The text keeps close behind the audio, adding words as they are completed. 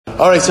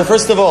All right, so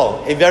first of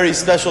all, a very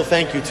special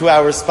thank you to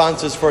our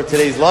sponsors for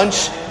today's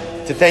lunch.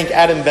 To thank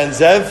Adam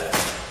Ben-Zev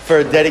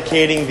for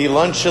dedicating the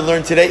lunch and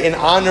learn today in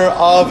honor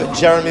of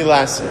Jeremy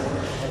Lasser.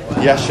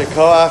 Yasher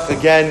Koach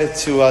again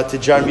to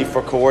Jeremy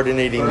for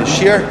coordinating the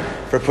shir,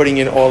 for putting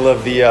in all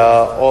of the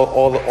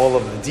all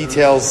of the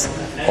details,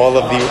 all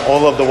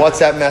of the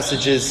WhatsApp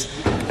messages.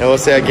 And we'll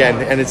say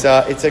again, and it's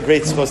a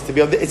great supposed to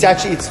be.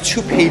 It's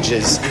 2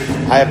 pages.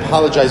 I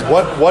apologize.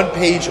 One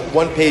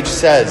page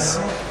says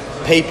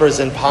Papers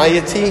and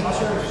Piety,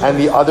 and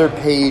the other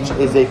page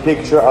is a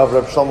picture of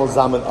Rav Shlomo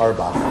Zalman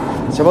Auerbach.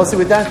 So mostly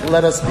with that,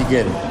 let us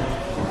begin.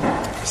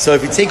 So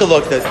if you take a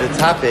look at the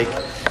topic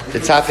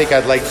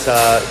I'd like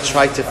to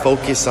try to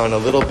focus on a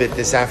little bit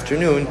this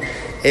afternoon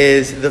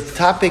is the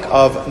topic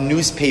of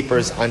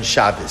newspapers on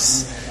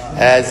Shabbos.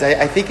 As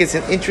I think it's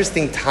an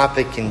interesting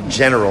topic in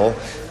general,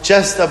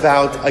 just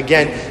about,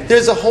 again,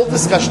 there's a whole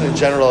discussion in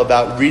general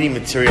about reading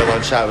material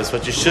on Shabbos,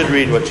 what you should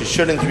read, what you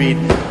shouldn't read,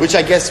 which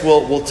I guess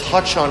we'll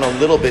touch on a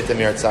little bit,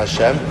 Amir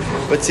Hashem,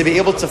 but to be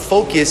able to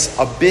focus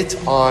a bit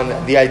on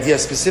the idea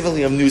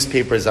specifically of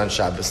newspapers on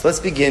Shabbos.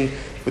 Let's begin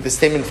with a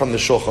statement from the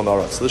Shulchan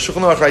Aruch. So the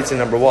Shulchan Aruch writes in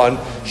number 1,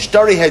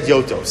 Shtari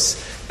Hedyotos.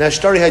 Now,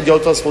 Shtari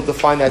Hedyotos, we'll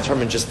define that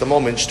term in just a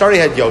moment. Shtari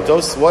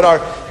Hedyotos,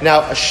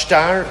 now a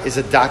shtar is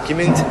a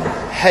document.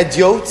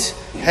 Hedyot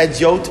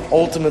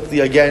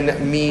ultimately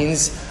again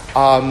means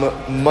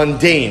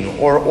mundane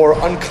or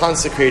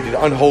unconsecrated,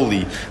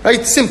 unholy.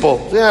 Right?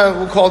 Simple. Yeah,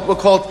 we'll call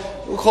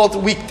it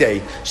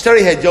weekday.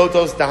 Shtari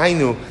Hedyotos,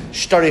 dahainu,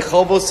 Shtari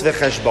Chovos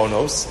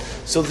vecheshbonos.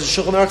 So the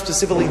Shulchan Aruch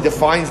specifically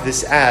defines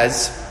this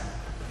as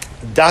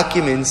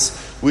documents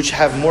which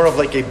have more of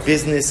like a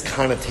business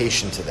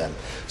connotation to them.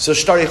 So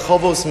Shtari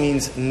Chovos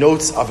means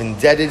notes of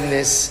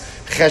indebtedness.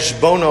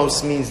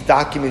 Cheshbonos means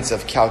documents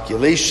of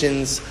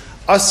calculations.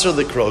 Asr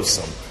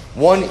likrosom.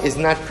 One is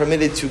not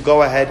permitted to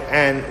go ahead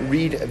and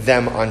read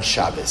them on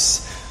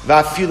Shabbos.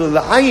 Va'afilu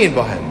la'ayin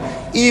bohem.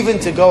 Even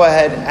to go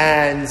ahead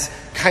and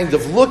kind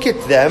of look at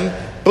them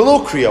below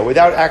kriya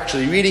without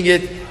actually reading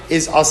it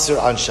is asr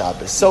on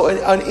Shabbos. So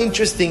an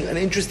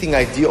interesting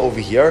idea over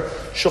here.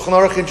 Shulchan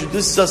Aruch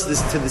introduces us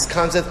to this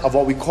concept of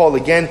what we call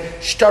again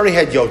Shtari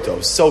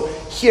Hedyotos. So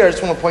here I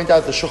just want to point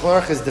out that Shulchan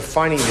Aruch is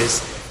defining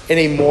this in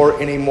a more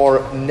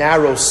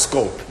narrow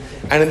scope.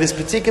 And in this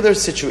particular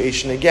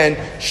situation, again,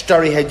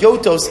 Shtari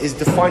Hedyotos is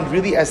defined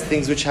really as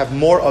things which have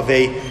more of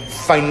a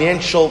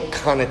financial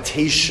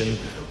connotation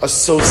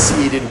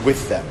associated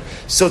with them.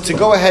 So to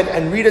go ahead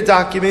and read a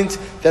document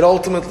that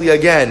ultimately,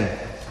 again,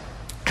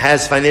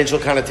 has financial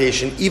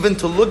connotation, even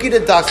to look at a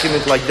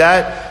document like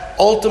that,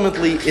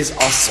 ultimately is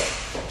asr.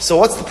 So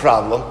what's the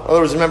problem? In other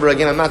words, remember,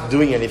 again, I'm not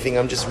doing anything,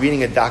 I'm just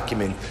reading a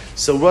document.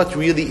 So what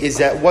really is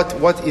that?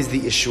 What is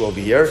the issue over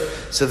here?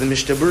 So the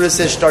Mishnah Berurah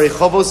says, Shtari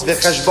Chovos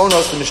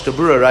vecheshbonos, the Mishnah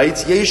Berurah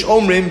writes, Yesh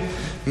omrim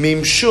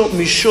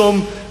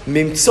mishum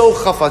mimtzo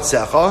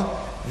chafatzecha,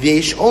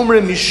 v'yesh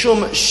omrim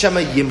mishum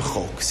shema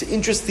yimchok. So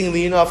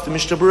interestingly enough, the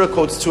Mishnah Berurah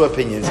quotes 2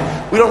 opinions.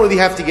 We don't really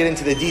have to get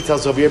into the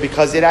details over here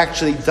because it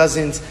actually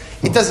doesn't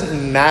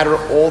matter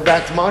all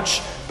that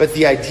much, but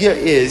the idea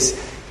is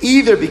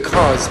either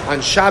because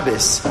on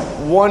Shabbos,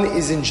 one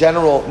is in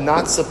general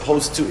not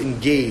supposed to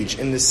engage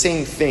in the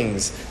same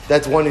things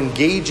that one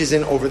engages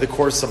in over the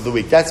course of the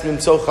week. That's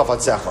mimtzo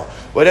chafatzecha.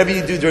 Whatever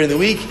you do during the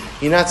week,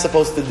 you're not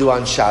supposed to do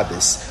on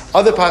Shabbos.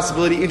 Other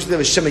possibility,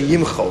 interesting, is shema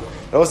yimchok.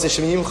 And also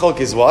shema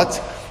yimchok is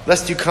what?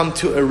 Lest you come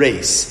to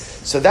erase.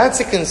 So that's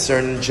a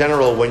concern in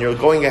general when you're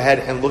going ahead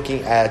and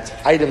looking at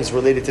items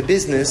related to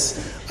business,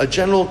 a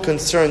general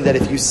concern that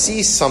if you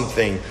see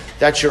something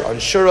that you're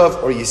unsure of,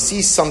 or you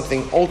see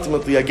something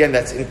ultimately, again,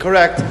 that's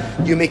incorrect,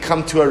 you may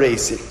come to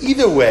erase it.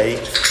 Either way,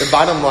 the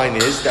bottom line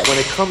is that when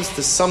it comes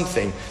to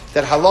something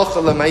that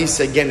halacha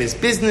l'maisa, again, is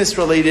business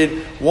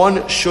related,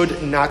 one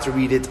should not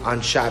read it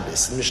on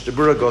Shabbos. Mishnah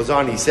Berurah goes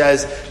on, he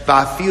says,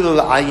 Va'afilu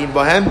la'ayin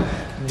bohem,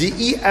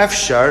 di'i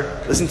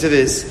efshar, listen to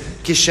this,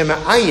 because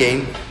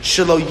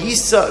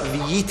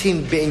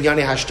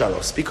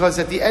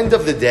at the end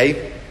of the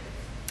day,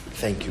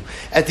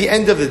 at the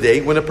end of the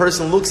day, when a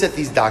person looks at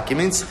these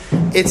documents,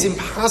 it's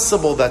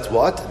impossible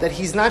that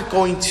he's not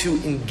going to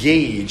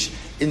engage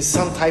in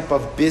some type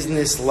of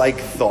business-like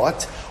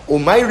thought. So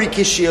we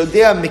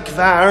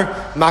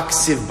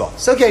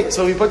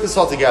put this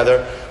all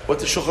together. What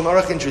the Shulchan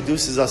Aruch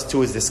introduces us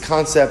to is this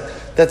concept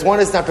that one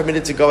is not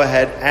permitted to go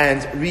ahead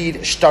and read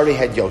Shtari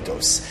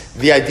Hedyotos.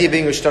 The idea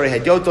being with Shtari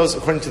Hedyotos,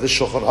 according to the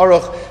Shulchan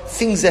Aruch,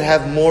 things that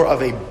have more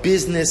of a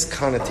business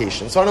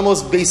connotation. So on a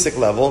most basic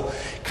level,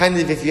 kind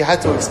of if you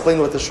had to explain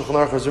what the Shulchan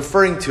Aruch was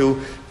referring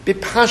to,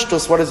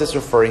 Bipashtos, what is this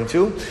referring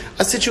to?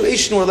 A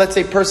situation where, let's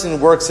say, a person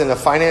works in the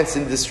finance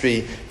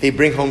industry, they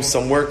bring home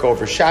some work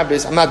over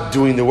Shabbos. I'm not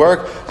doing the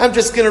work. I'm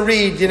just going to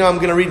read, I'm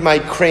going to read my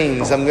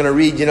cranes. I'm going to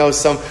read,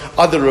 some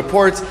other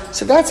reports.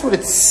 So that's what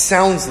it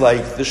sounds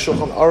like the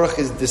Shulchan Aruch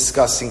is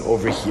discussing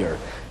over here.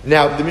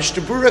 Now, the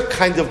Mishnah Berurah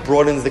kind of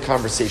broadens the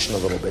conversation a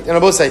little bit. And I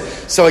will say,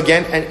 so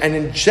again, and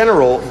in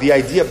general, the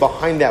idea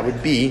behind that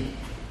would be,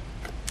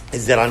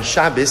 is that on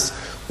Shabbos,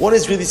 one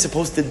is really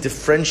supposed to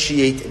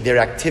differentiate their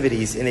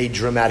activities in a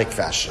dramatic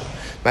fashion.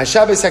 My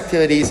Shabbos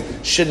activities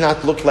should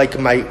not look like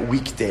my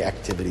weekday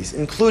activities,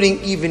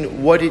 including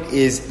even what it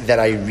is that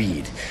I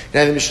read.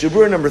 Now the Mishnah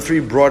Berurah number 3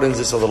 broadens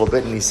this a little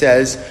bit, and he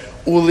says,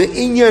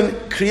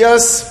 Ule'inyan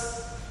kriyas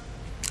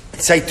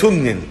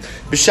tzaytungnin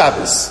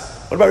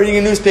b'Shabbos. What about reading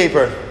a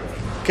newspaper?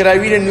 Could I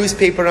read a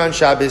newspaper on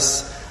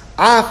Shabbos?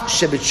 Af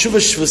shebetshuva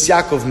Shvus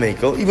Yaakov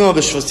Mekel, even though the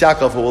Shvus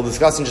Yaakov, who we'll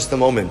discuss in just a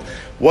moment,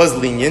 was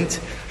lenient,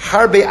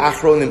 harbe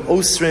achronim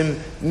osrim,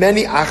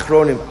 many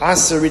achronim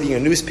asa reading a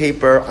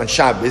newspaper on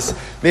Shabbos,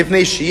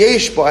 mipnei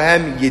sheyesh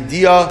bohem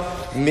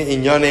yediyah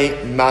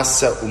mi'inyane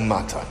masa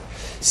umatan.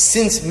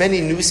 Since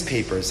many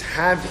newspapers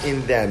have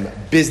in them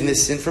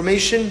business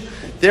information,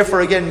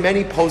 therefore, again,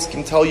 many posts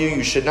can tell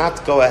you should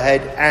not go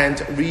ahead and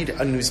read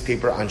a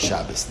newspaper on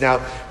Shabbos. Now,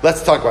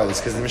 let's talk about this,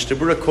 because the Mishnah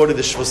Berurah quoted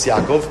the Shvus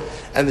Yaakov,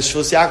 and the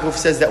Shvus Yaakov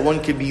says that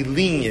one could be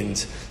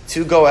lenient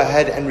to go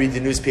ahead and read the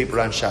newspaper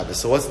on Shabbos.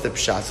 So what's the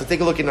pshat? So take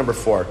a look at number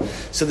 4.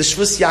 So the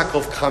Shvus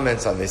Yaakov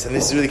comments on this, and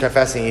this is really kind of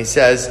fascinating. He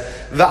says,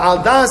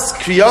 Va'aldas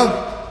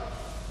kriya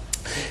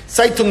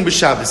Zeitung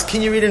b'Shabbos.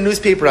 Can you read a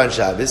newspaper on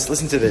Shabbos?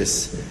 Listen to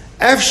this.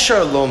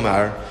 Efshar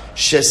lomar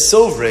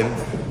shesovrim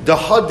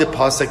dahad de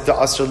pasuk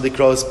da asr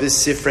likros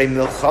b'sifrei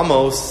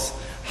milchamos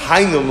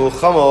hainu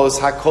milchamos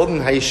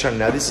hakodin hayishar.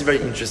 Now this is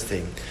very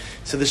interesting.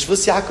 So the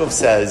Shvus Yaakov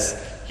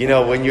says,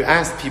 when you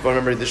ask people,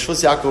 remember the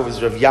Shvus Yaakov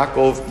is Rav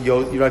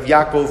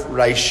Yaakov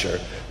Reischer,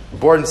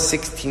 born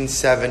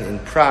 1607 in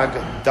Prague,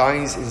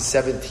 dies in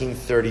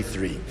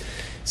 1733.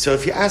 So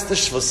if you ask the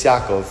Shvus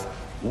Yaakov,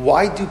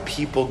 why do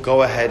people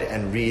go ahead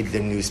and read the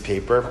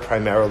newspaper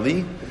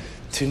primarily?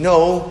 To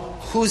know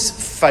who's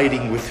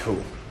fighting with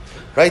who.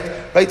 Right?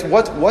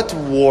 What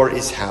war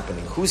is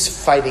happening? Who's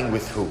fighting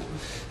with who?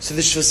 So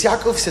the Shvus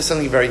Yaakov says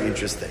something very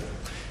interesting.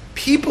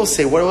 People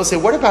say,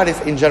 what about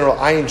if in general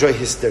I enjoy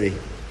history?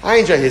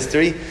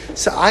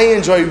 So I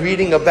enjoy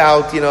reading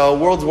about,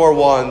 World War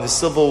I, the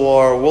Civil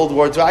War, World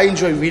War II. I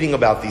enjoy reading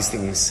about these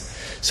things.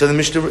 So the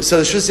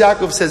Shvus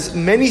Yaakov says,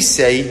 many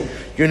say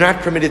you're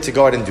not permitted to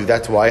go out and do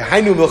that. Why?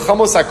 Hainu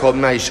milchamos hakol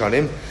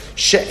ma'ishanim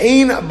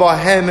she'ein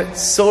bahem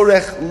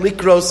tzorech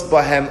likros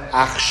bahem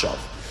achshav.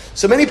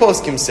 So many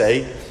poskim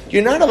say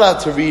you're not allowed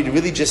to read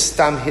really just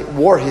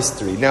war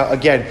history. Now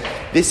again,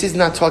 this is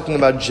not talking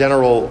about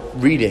general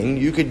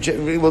reading.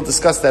 We'll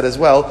discuss that as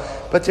well.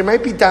 But there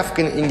might be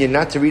dafkin in you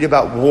not to read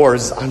about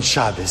wars on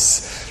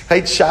Shabbos.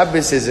 Right?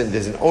 Shabbos there's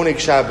an Oneg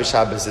Shabbos,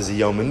 Shabbos is a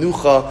Yom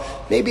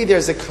Menucha. Maybe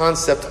there's a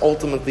concept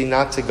ultimately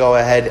not to go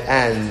ahead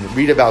and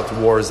read about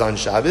wars on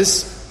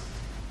Shabbos.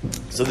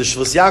 So the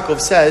Shvus Yaakov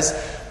says,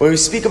 when we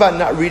speak about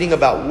not reading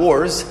about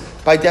wars,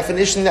 by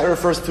definition that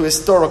refers to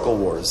historical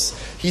wars.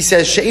 He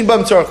says, She'im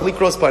bam tzorach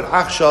likros ban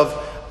achshav,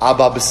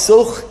 aba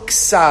b'such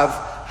ksav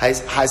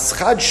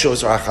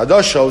haschadshos or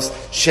hachadoshos,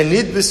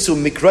 shenidbesu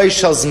mikroi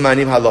shal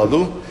zmanim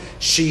halalu,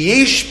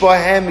 sheyesh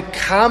bohem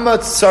kama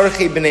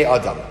tzorchei b'nei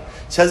adam.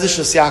 Says the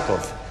Shvus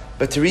Yaakov,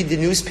 but to read the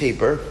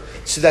newspaper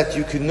so that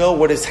you can know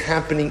what is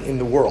happening in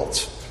the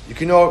world. You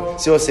can know,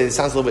 so I'll say, it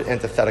sounds a little bit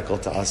antithetical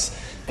to us,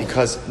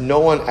 because no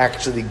one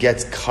actually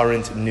gets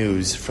current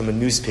news from a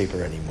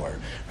newspaper anymore.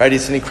 Right?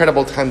 It's an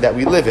incredible time that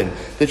we live in.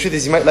 The truth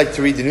is, you might like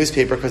to read the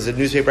newspaper because the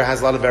newspaper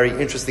has a lot of very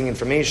interesting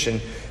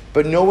information,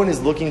 but no one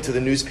is looking to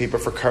the newspaper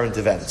for current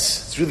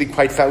events. It's really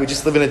quite fat. We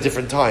just live in a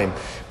different time.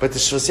 But the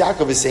Shvus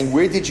Yaakov is saying,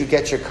 where did you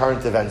get your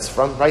current events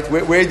from? Right?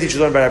 Where did you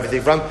learn about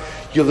everything from?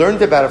 You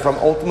learned about it from,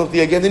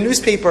 ultimately, again, the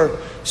newspaper.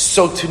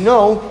 So to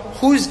know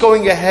who's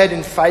going ahead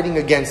and fighting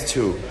against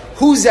who,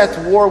 who's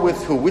at war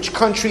with who, which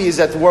country is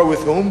at war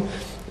with whom,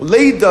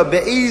 Leida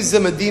be'ez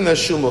medina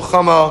shul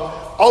milchama,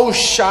 o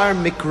shar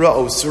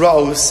mikraos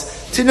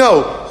raos, to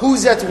know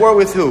who's at war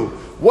with who,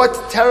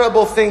 what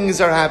terrible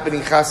things are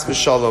happening, chas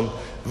v'shalom,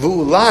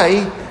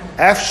 v'ulai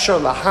afshar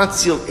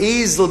lahatzil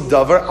ezel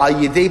davar al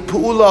yedei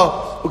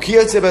pu'ula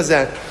ukiyotze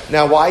bazeh.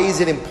 Now, why is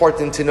it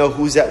important to know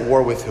who's at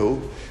war with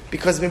who?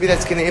 Because maybe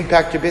that's going to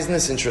impact your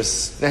business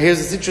interests. Now here's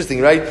what's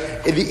interesting, right?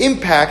 The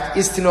impact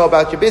is to know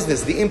about your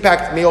business. The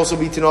impact may also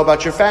be to know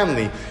about your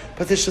family.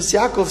 But the Shvus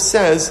Yaakov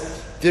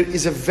says there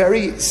is a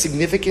very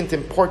significant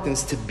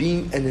importance to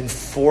being an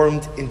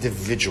informed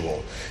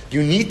individual.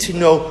 You need to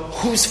know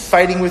who's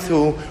fighting with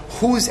who,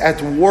 who's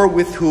at war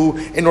with who,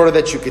 in order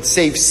that you could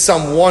save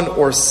someone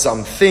or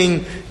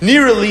something.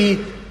 Nearly,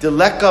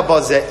 deleka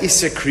baze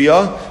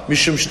isekriya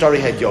mishum shtari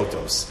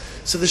hedyotos.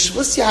 So the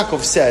Shvus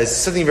Yaakov says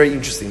something very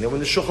interesting, that when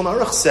the Shulchan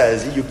Aruch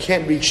says you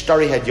can't read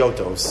shtari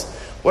hedyotos,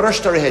 what are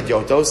shtari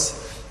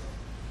hedyotos?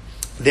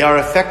 They are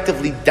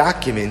effectively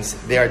documents.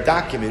 They are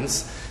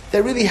documents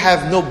that really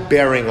have no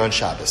bearing on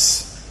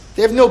Shabbos.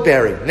 They have no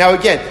bearing. Now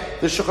again,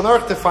 the Shulchan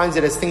Aruch defines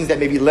it as things that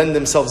maybe lend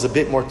themselves a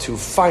bit more to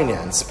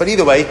finance. But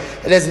either way,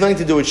 it has nothing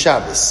to do with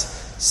Shabbos.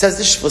 Says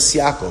the Shvus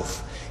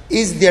Yaakov,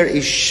 is there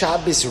a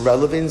Shabbos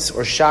relevance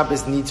or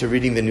Shabbos need to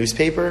reading the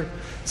newspaper?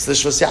 So the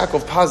Shvus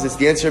Yaakov posits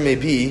the answer may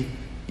be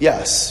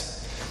yes.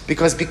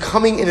 Because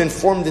becoming an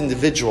informed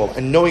individual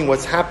and knowing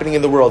what's happening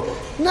in the world,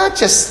 not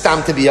just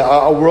to be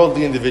a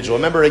worldly individual.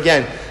 Remember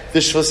again, the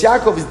Shvus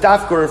Yaakov is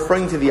dafka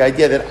referring to the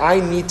idea that I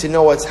need to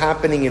know what's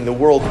happening in the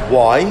world.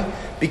 Why?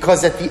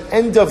 Because at the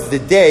end of the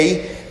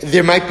day,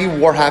 there might be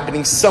war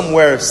happening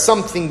somewhere,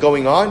 something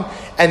going on,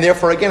 and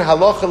therefore, again,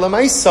 halacha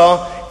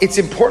l'maisa, it's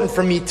important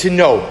for me to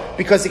know,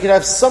 because it could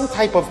have some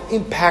type of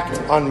impact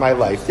on my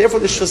life. Therefore,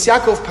 the Shvus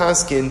Yaakov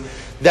paskin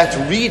that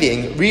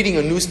reading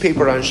a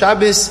newspaper on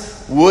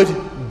Shabbos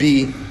would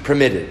be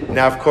permitted.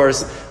 Now, of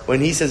course, when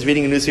he says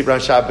reading a newspaper on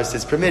Shabbos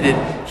is permitted,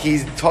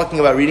 he's talking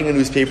about reading a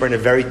newspaper in a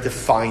very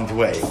defined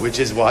way, which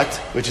is what?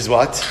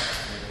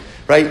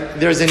 Right?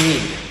 There's a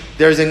need.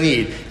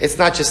 It's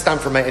not just time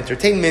for my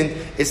entertainment,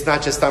 it's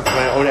not just time for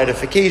my own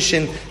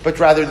edification, but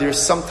rather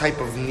there's some type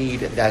of need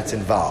that's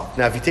involved.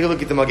 Now, if you take a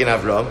look at the Magen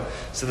Avram,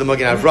 so the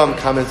Magen Avram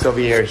comments over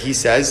here, he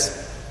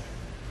says,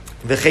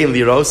 V'chein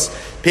liros,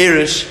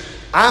 perish,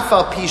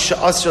 afal pi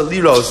she'asra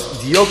liros,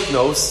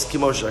 dioknos,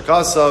 kimo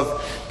shakasav,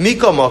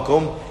 miko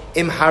makom,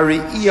 im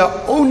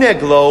hari'ia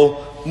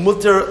oneglo,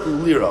 mutter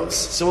liros.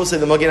 So we'll say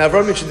the Magen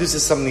Avram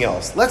introduces something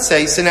else. Let's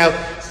say, so now,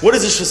 what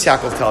does the Shvus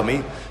Yaakov tell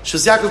me?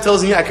 Shvus Yaakov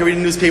tells me I can read a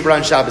newspaper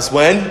on Shabbos.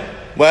 When?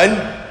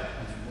 Right?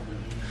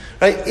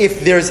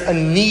 If there's a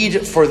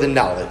need for the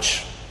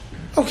knowledge.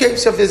 Okay,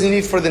 so if there's a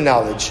need for the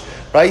knowledge,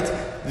 right?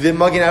 The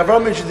Magen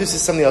Avram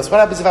introduces something else.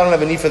 What happens if I don't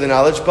have a need for the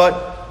knowledge,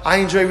 but I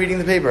enjoy reading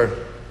the paper?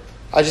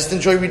 I just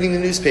enjoy reading the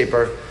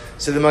newspaper.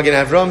 So the Magen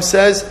Avram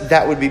says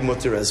that would be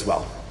mutter as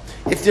well.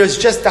 If there's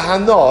just a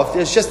hana, if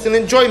there's just an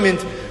enjoyment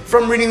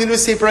from reading the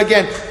newspaper,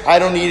 again, I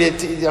don't need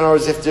it. In other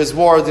words, if there's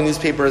war, the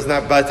newspaper is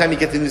not. By the time you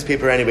get the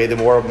newspaper anyway, the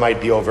war might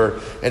be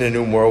over, and a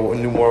new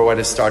war would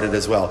have started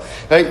as well.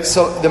 Right?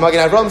 So the Magen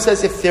Avram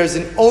says if there's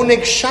an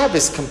Oneg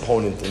Shabbos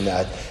component in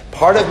that,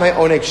 part of my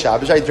Oneg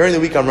Shabbos, right? During the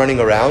week I'm running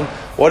around.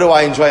 What do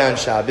I enjoy on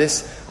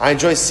Shabbos? I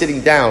enjoy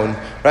sitting down,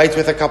 right,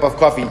 with a cup of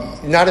coffee.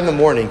 Not in the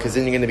morning, because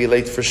then you're going to be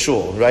late for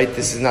shul, right?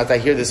 This is not, I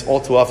hear this all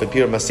too often.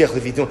 Sorry,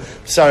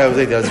 I was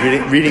late. I was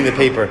reading the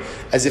paper.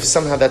 As if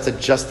somehow that's a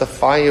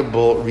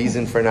justifiable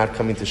reason for not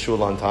coming to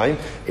shul on time.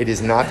 It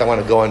is not. I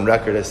want to go on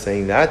record as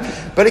saying that.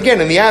 But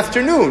again, in the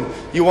afternoon,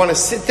 you want to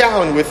sit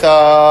down with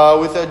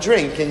a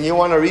drink and you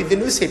want to read the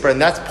newspaper. And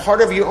that's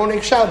part of your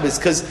Oneg Shabbos,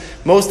 because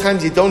most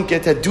times you don't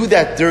get to do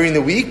that during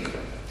the week.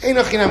 He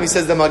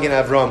says the Magen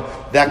Avram,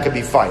 that could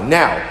be fine.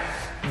 Now,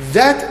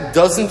 that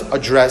doesn't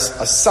address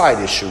a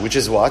side issue, which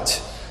is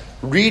what?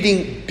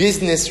 Reading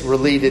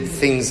business-related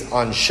things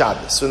on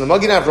Shabbos. So the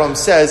Magen Avram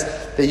says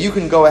that you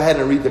can go ahead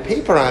and read the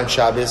paper on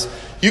Shabbos.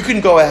 You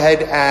can go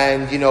ahead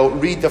and,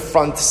 read the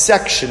front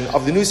section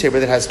of the newspaper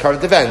that has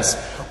current events.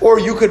 Or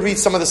you could read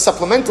some of the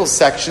supplemental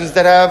sections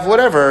that have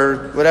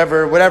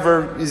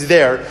whatever is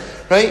there,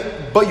 right?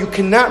 But you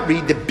cannot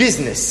read the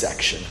business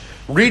section.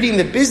 Reading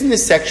the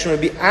business section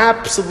would be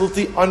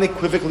absolutely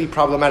unequivocally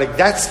problematic.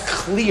 That's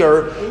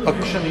clear.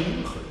 I'm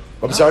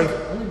sorry?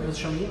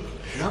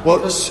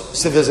 Well,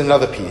 so there's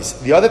another piece.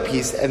 The other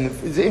piece, and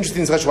the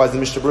interesting discussion why the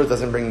Mishnah Berurah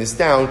doesn't bring this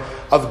down,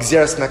 of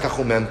Gzeras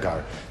Mekach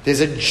Memkar. There's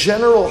a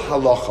general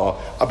halacha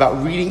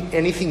about reading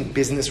anything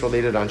business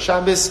related on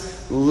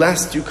Shabbos,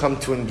 lest you come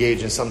to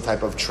engage in some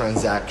type of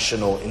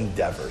transactional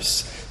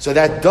endeavors. So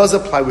that does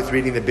apply with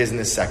reading the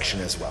business section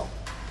as well.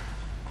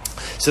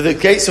 So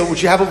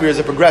what you have over here is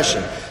a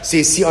progression. So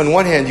you see, on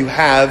one hand, you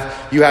have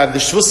the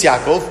Shvus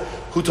Yaakov,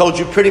 who told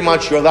you pretty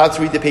much you're allowed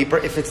to read the paper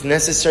if it's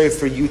necessary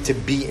for you to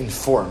be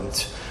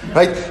informed.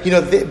 Right? By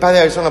the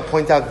way, I just want to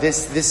point out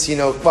this, Then you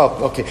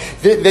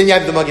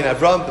have the Magen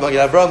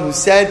Avram who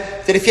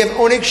said that if you have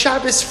Oneg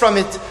Shabbos from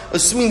it,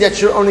 assuming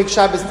that your Oneg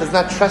Shabbos does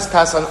not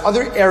trespass on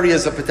other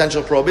areas of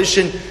potential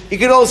prohibition, you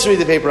can also read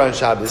the paper on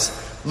Shabbos.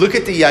 Look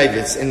at the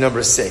Yavitz in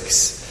number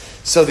 6.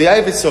 So the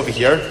Yavitz over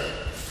here,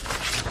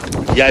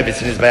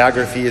 Yavitz in his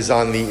biography is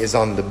on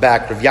the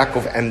back. Rav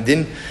Yaakov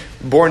Emden,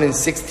 born in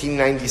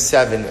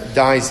 1697,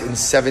 dies in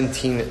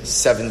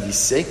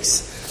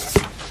 1776.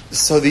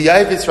 So the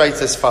Yavitz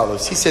writes as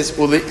follows. He says,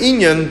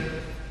 "Ule'inyan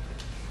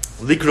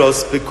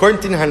likros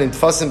bekorntin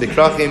hanitfasim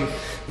bekrachim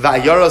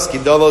va'yaros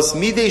gidolos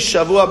midei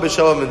shavua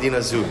b'shavua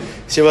medina zu."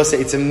 She will say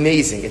it's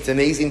amazing. It's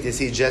amazing to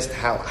see just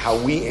how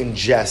we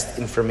ingest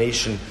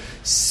information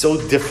so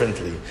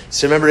differently.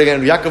 So remember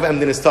again, Yaakov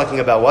Emden is talking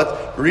about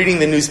what? Reading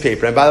the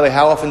newspaper. And by the way,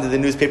 how often did the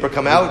newspaper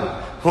come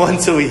out?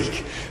 Once a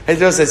week.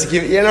 And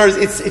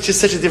it's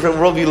just such a different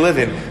world we live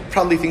in.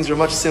 Probably things are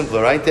much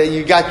simpler, right? That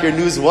you got your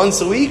news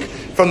once a week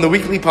from the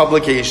weekly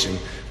publication.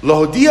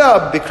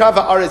 Lohodia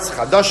bikrava aretz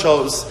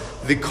chadashos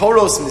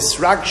v'koros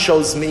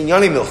misrakshos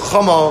mi'inyanim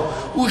milchama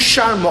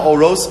ushar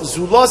ma'oros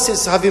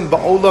zulasis havim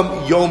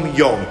ba'olam yom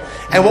yom.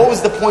 And what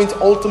was the point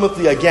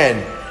ultimately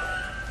again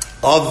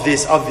of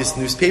this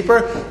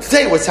newspaper? To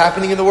tell you what's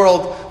happening in the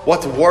world,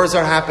 what wars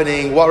are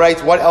happening,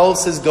 what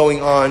else is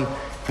going on.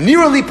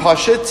 Nirali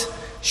pashit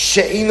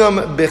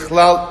she'inam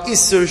bichlal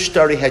isur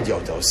shtari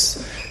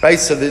hedyotos. Right?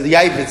 So the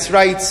Yavitz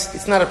writes,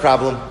 it's not a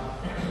problem.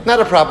 Not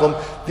a problem.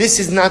 This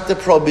is not the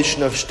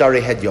prohibition of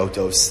shtari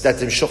hedyotos that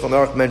the Shulchan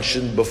Aruch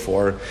mentioned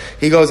before.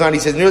 He goes on, he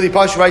says, nearly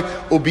pash, right?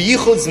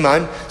 Ubiyichud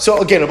zman.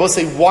 So again, I will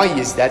say, why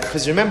is that?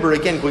 Because remember,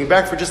 again, going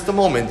back for just a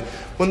moment,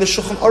 when the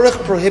Shulchan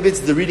Aruch prohibits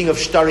the reading of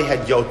shtari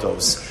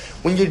hedyotos,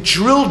 when you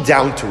drill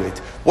down to it,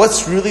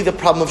 what's really the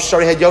problem of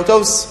Shari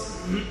Hadyotos?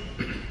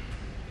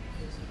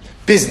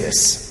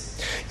 Business.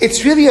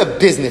 It's really a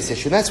business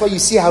issue. That's why you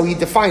see how he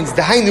defines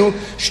the Hainu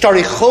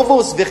Shari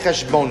Chovos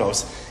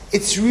v'cheshbonos.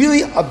 It's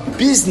really a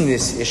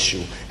business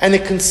issue and a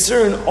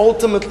concern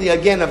ultimately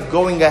again of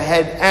going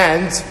ahead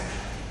and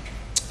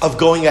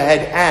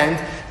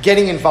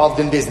getting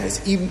involved in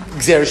business. A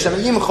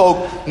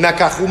whole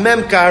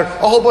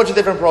bunch of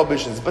different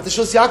prohibitions. But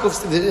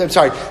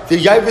the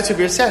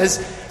Yaivitz says,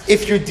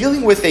 if you're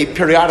dealing with a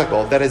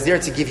periodical that is there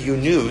to give you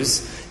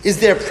news, is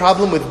there a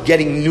problem with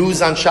getting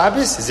news on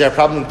Shabbos? Is there a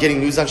problem with getting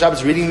news on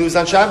Shabbos, reading news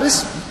on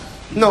Shabbos?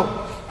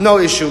 No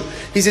issue.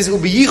 He says,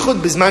 "Ubiyichud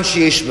bizman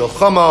sheyesh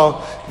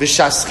milchama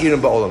v'shaschirim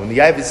ba'olam." And the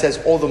Yaivitz says,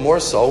 all the more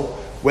so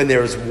when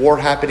there is war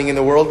happening in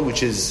the world,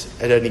 which is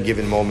at any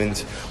given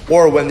moment,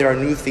 or when there are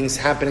new things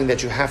happening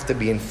that you have to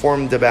be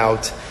informed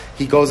about.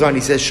 He goes on,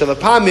 he says,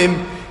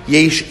 Shalapamim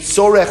yesh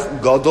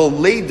tzorech gadol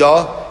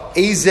leida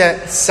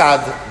eze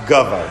sad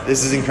gavar.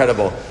 This is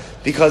incredible.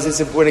 Because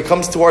when it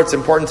comes to war, it's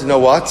important to know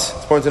what? It's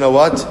important to know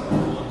what?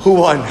 Who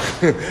won?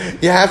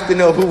 You have to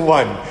know who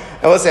won.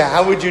 I will say,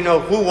 how would you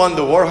know who won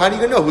the war? How do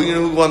you know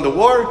who won the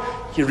war?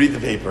 You read the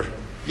paper.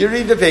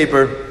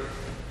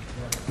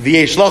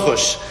 V'yesh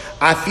lachosh.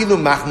 Afilu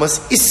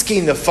machmas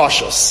iski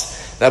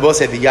nefashos. Rabbi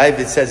said the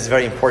Yaivitz says it's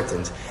very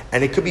important,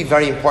 and it could be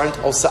very important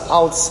also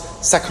out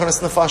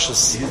sakonas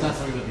nefashos. He's not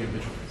talking about the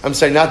obituaries. I'm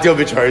sorry, not the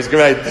obituaries,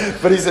 right?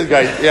 But he said,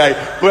 right,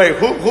 yeah. Wait,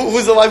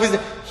 who's alive?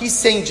 He's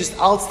saying just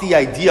out the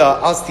idea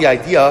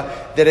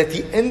that at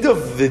the end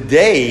of the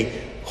day,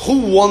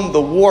 who won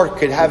the war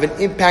could have an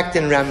impact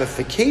and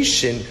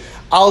ramification.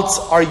 Else,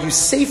 are you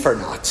safe or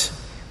not?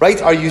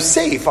 Right? Are you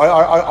safe?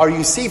 Are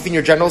you safe in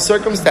your general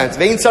circumstance?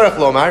 Vein tzarech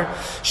lomar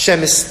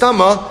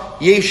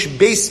shemistama yesh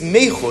beis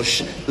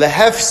mechush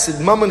lehefsid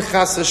mamun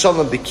chas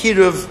v'shalom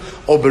bekiruv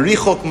o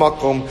berichok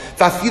makom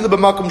v'afilu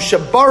b'makom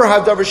shebar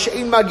hadavar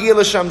she'ein magiel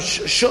l'sham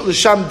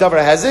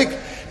davar hezik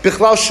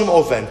bichlal shum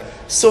ofen.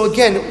 So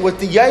again, what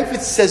the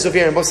Yaivitz says over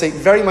here, and both say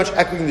very much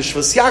echoing the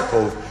Shvus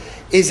Yaakov,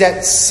 is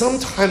that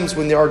sometimes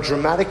when there are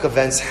dramatic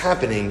events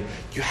happening,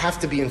 you have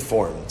to be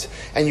informed.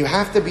 And you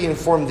have to be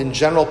informed in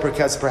general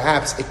because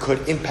perhaps it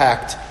could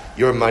impact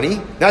your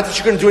money. Not that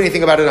you're going to do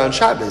anything about it on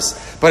Shabbos,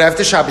 but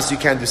after Shabbos you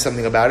can't do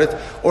something about it.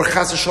 Or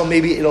Chas v'Shalom,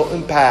 maybe it'll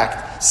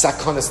impact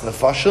Sakonas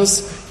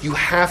Nefashos. You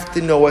have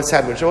to know what's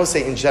happening, which I will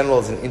say in general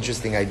is an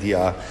interesting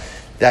idea.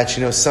 That,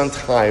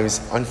 sometimes,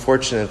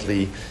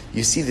 unfortunately,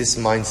 you see this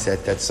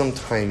mindset that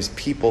sometimes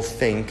people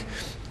think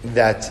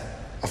that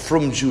a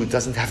frum Jew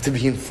doesn't have to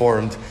be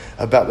informed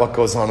about what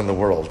goes on in the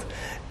world.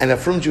 And a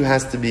frum Jew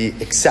has to be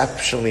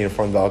exceptionally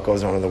informed about what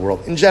goes on in the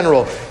world. In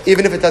general,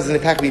 even if it doesn't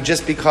impact me,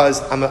 just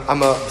because I'm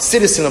a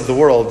citizen of the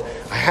world,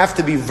 I have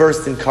to be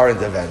versed in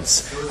current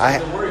events.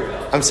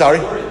 I'm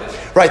sorry?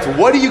 Right,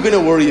 what are you going to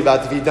worry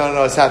about if you don't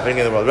know what's happening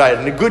in the world? Right,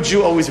 and a good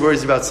Jew always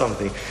worries about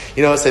something.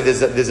 So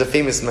there's a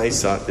famous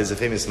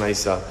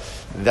Maisa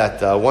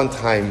that one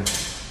time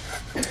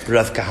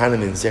Rav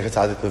Kahaneman, Zecher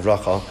Tzadik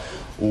Livracha,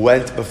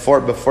 went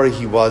before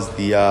he was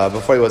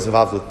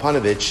involved with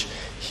Panovich.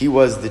 He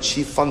was the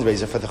chief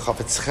fundraiser for the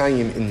Chafetz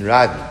Chaim in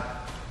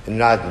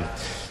Radin.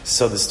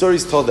 So the story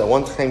is told that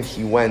one time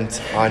he went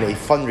on a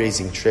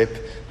fundraising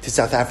trip to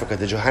South Africa,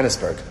 to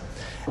Johannesburg,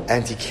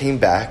 and he came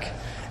back.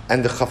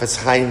 And the Chafetz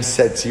Chaim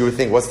said, so you would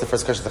think, what's the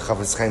first question the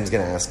Chafetz Chaim is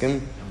going to ask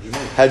him?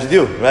 How'd you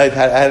do? Right?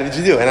 How did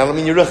you do? And I don't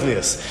mean your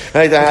ruchnius.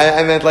 Right?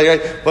 I meant right?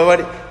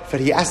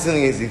 But he asked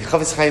something, the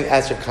Chafetz Chaim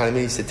asked Rav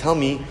Kahneman, he said, tell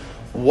me,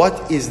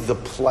 what is the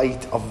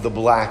plight of the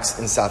blacks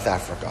in South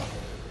Africa?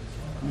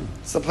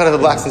 What's the plight of the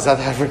blacks in South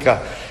Africa?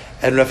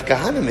 And Rav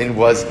Kahneman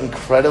was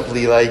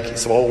incredibly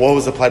so what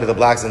was the plight of the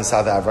blacks in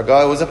South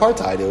Africa? It was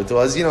apartheid. It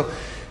was,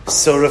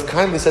 So Rav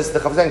Kahneman says to the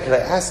Chafetz Chaim, could I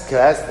ask,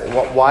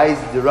 why is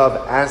the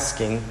Rav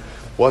asking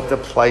what the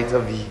plight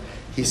of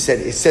he said,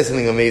 it says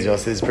something amazing.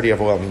 It's pretty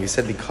overwhelming. He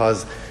said,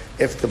 because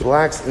if the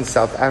blacks in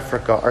South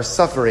Africa are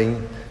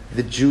suffering,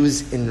 the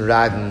Jews in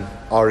Radin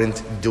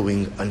aren't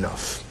doing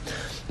enough.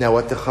 Now,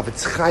 what the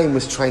Chafetz Chaim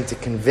was trying to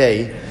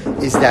convey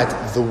is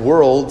that the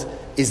world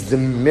is the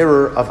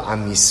mirror of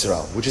Am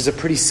Yisrael, which is a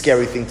pretty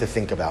scary thing to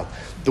think about.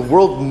 The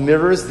world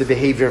mirrors the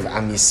behavior of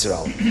Am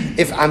Yisrael.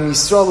 If Am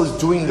Yisrael is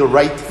doing the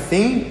right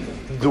thing,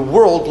 the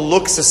world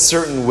looks a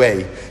certain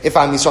way. If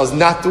Am Yisrael is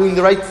not doing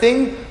the right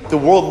thing, the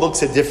world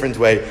looks a different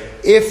way.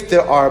 If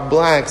there are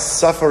blacks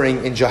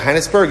suffering in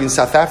Johannesburg, in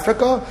South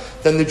Africa,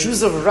 then the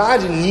Jews of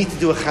Radin need to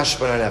do a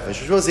cheshbon hanefesh,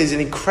 which really is an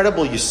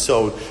incredible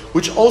yesod,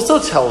 which also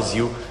tells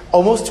you,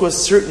 almost to a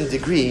certain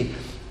degree,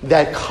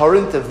 that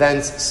current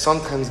events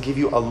sometimes give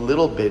you a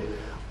little bit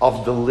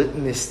of the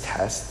litmus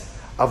test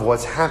of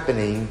what's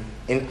happening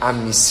in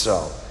Am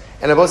Yisrael.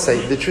 And I will say,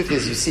 the truth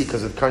is, you see,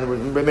 because with current,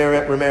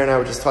 Rameir and I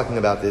were just talking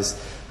about this,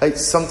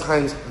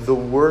 sometimes the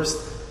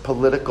worst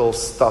political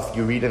stuff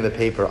you read in the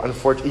paper,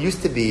 unfortunately, it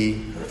used to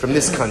be from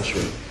this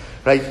country,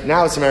 right?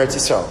 Now it's Eretz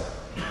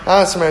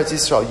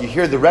Yisrael. You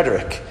hear the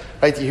rhetoric,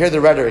 right? You hear the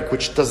rhetoric,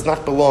 which does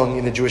not belong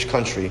in a Jewish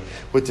country,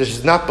 which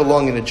does not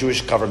belong in a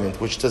Jewish government,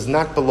 which does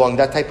not belong,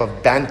 that type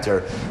of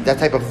banter, that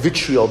type of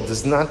vitriol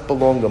does not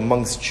belong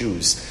amongst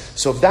Jews.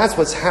 So if that's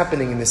what's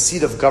happening in the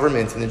seat of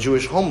government in the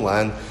Jewish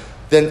homeland,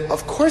 then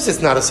of course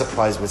it's not a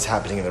surprise what's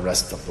happening in the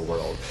rest of the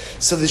world.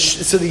 So the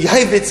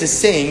Yavitz is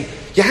saying,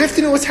 you have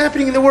to know what's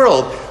happening in the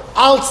world.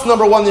 Alts,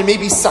 number one, there may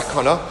be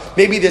sakana,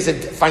 maybe there's a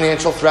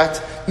financial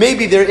threat,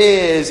 maybe there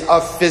is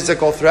a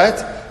physical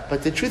threat,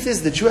 but the truth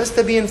is the Jew has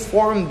to be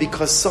informed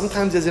because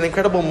sometimes there's an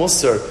incredible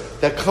musar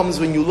that comes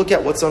when you look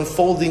at what's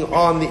unfolding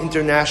on the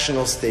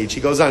international stage.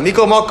 He goes on,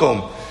 Miko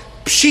Makom,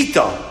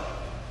 Pshita,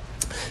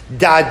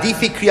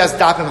 Da'adifi Kriyas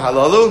Dapim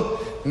Halalu,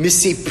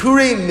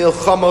 Misipure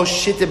Milchamo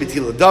Shita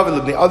B'tila David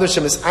L'bnei Adar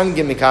Shemes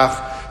Angem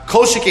Mikach,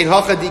 Kol Shekein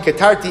Hachadi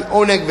Katarti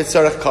Oneg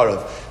V'tzarech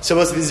Karav. So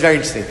this is very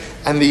interesting.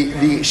 And the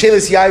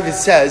Shelis Yavitz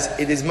says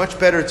it is much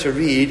better to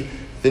read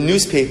the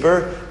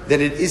newspaper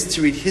than it is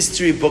to read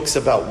history books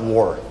about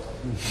war.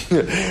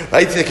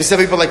 Right? Because some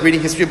people like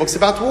reading history books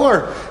about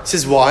war. He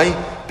says, why?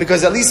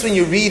 Because at least when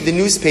you read the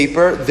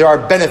newspaper, there are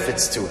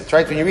benefits to it,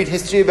 right? When you read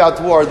history about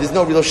war, there's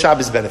no real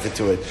Shabbos benefit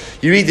to it.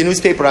 You read the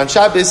newspaper on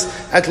Shabbos,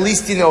 at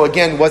least you know,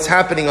 again, what's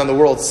happening on the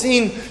world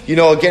scene. You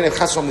know, again, if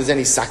Chas v'shalom there's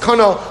any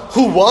sakana,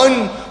 who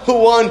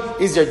won,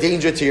 is there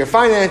danger to your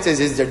finances,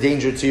 is there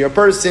danger to your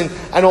person,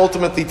 and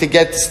ultimately to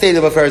get the state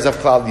of affairs of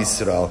Klal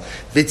Yisrael.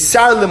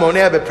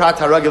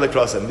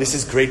 This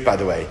is great, by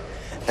the way.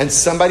 And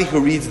somebody who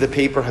reads the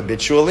paper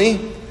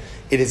habitually,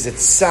 it is a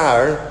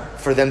tsar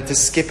for them to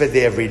skip a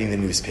day of reading the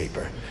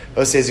newspaper. I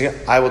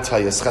will tell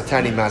you,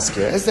 Schatani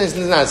Maskir. It's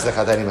not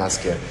Schatani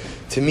Maskir.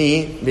 To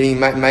me, meaning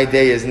my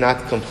day is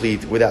not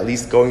complete with at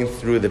least going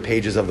through the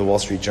pages of the Wall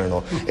Street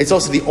Journal. It's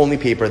also the only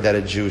paper that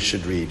a Jew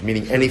should read,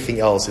 meaning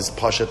anything else is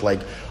pashat like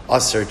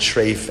Usser,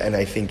 Treif, and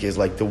I think is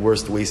like the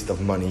worst waste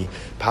of money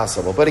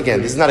possible. But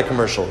again, this is not a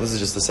commercial. This is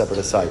just a separate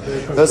aside.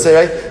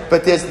 Right?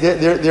 But there's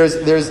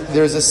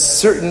a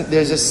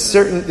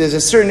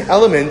certain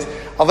element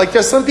of like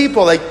there's some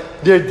people like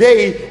their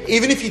day,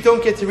 even if you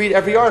don't get to read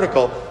every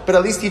article, but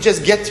at least you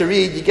just get to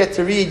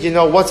read, you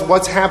know,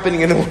 what's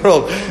happening in the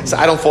world. So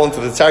I don't fall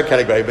into the tsar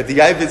category, but the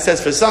Yavitz says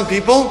for some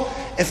people,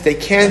 if they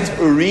can't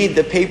read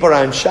the paper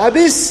on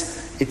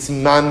Shabbos, it's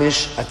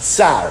mamish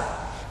atzar.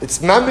 It's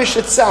mamish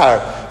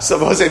atzar.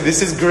 So I say,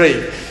 this is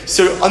great.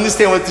 So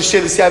understand what the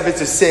Shelis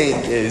Yavitz is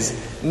saying is,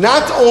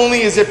 not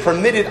only is it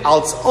permitted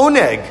als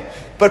oneg,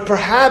 but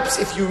perhaps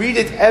if you read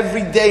it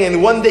every day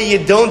and one day you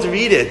don't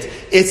read it,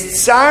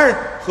 it's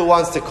tsar who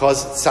wants to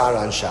cause tsar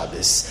on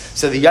Shabbos.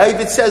 So the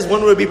Yavitz says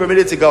one would be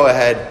permitted to go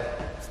ahead.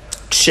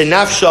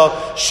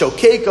 Shenafsha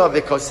shokeka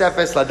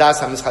v'kosefes ladas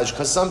hamischaj.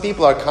 Because some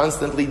people are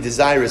constantly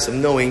desirous of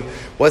knowing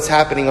what's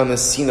happening on the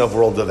scene of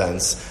world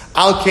events.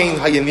 Al kain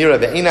hayamira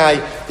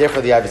ve'inai.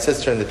 Therefore the Yavitz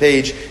says, turn the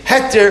page.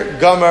 Heter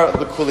gomer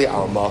l'kuli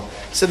alma.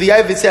 So the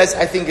Yavitz says,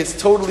 I think it's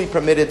totally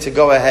permitted to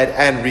go ahead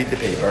and read the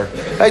paper.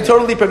 Right?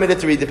 Totally permitted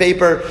to read the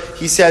paper.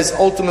 He says,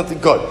 ultimately,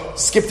 good.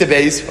 Skip the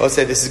base. I'll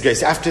say this is great.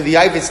 So after the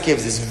Yavitz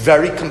gives this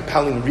very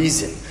compelling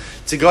reason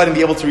to go ahead and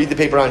be able to read the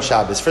paper on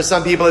Shabbos. For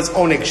some people, it's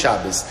Oneg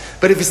Shabbos.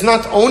 But if it's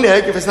not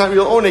Oneg, if it's not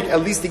real Oneg,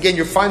 at least again,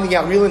 you're finding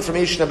out real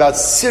information about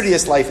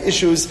serious life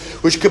issues,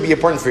 which could be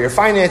important for your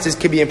finances,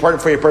 could be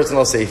important for your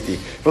personal safety.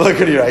 But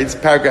look at it, right? It's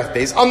paragraph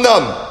base.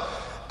 Amnam.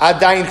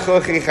 Adayin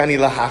chochich ani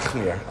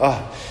lahachmir.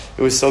 Oh.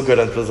 It was so good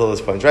until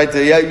this point, right?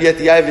 Yet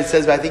the Yavitz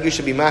says, but I think you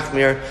should be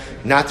machmir,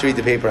 not to read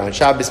the paper on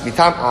Shabbos.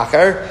 Mitam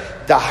acher,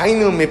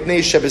 dahainu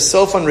mipnei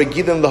shebesofan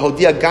regidim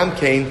lahodia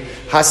gamkein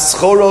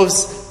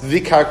haschoros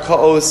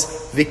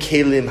vikarkaos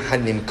vikelim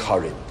hanim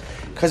karim.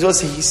 Because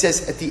also he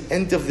says, at the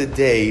end of the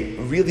day,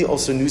 really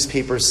also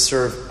newspapers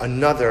serve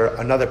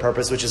another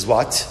purpose, which is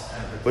what?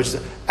 Which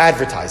is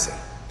advertising.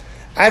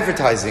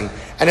 Advertising.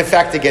 And in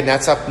fact, again,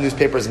 that's how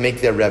newspapers make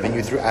their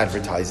revenue, through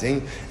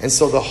advertising. And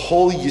so the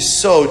whole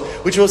yisod,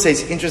 which we'll say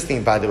is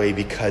interesting, by the way,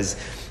 because,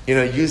 you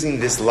know, using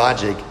this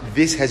logic,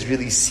 this has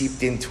really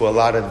seeped into a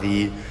lot of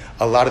the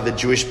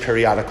Jewish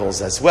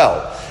periodicals as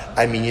well.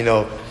 I mean, you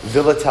know,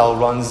 Villatel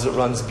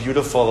runs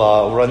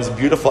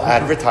beautiful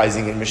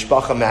advertising in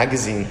Mishpacha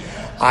magazine.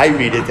 I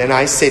read it and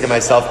I say to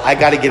myself, I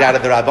got to get out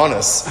of the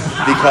Rabbanos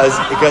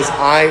because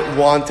I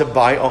want to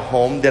buy a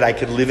home that I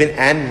could live in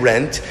and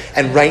rent.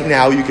 And right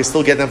now you can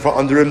still get them for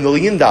under $1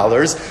 million,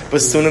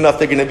 but soon enough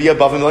they're going to be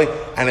above $1 million.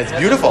 And it's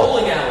beautiful.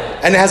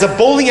 And it has a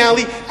bowling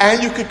alley,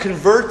 and you could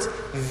convert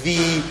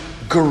the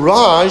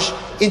garage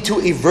into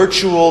a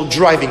virtual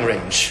driving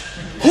range.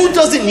 Who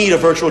doesn't need a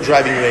virtual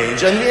driving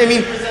range? I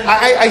mean,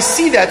 I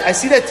see that. I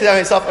see that to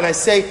myself, and I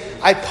say,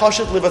 I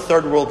should live a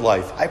third world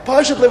life.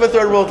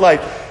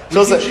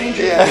 You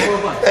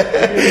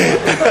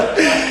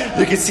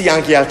can see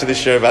Yankee after the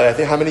show about it. I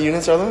think how many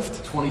units are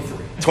left?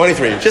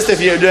 23. Just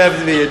if you don't have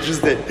to be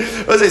interested.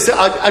 So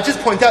I'll just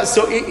point out.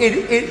 So it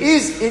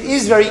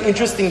is very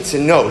interesting to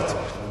note.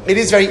 It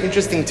is very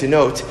interesting to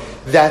note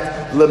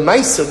that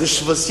Lemaisa, the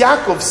Shvus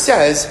Yaakov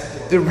says,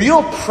 the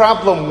real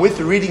problem with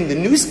reading the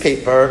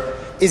newspaper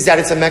is that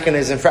it's a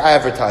mechanism for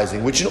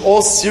advertising, which in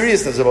all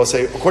seriousness, I will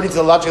say, according to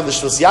the logic of the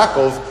Shvus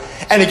Yaakov,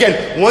 and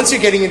again, once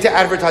you're getting into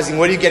advertising,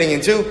 what are you getting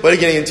into?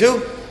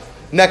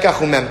 Mekach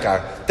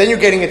u'memkar. Then you're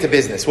getting into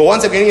business. Well,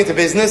 once I'm getting into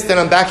business, then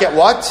I'm back at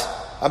what?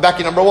 I'm back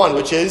at number one,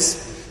 which is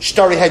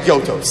Shtari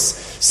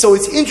Hadyotos. So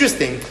it's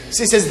interesting.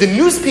 So he says the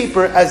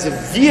newspaper as a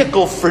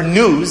vehicle for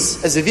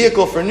news, the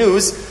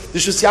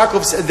Shvus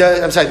Yaakov, the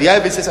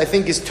Ayavit says, I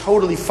think is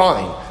totally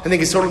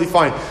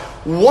fine.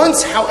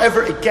 Once,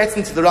 however, it gets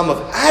into the realm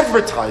of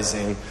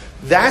advertising,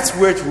 that's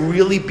where it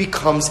really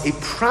becomes a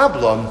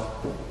problem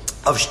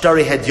of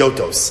Shtari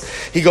Hadyotos.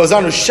 He goes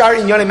on, Shari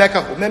Inyane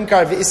Mekach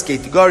Memkar Ve'iskei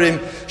Tigarim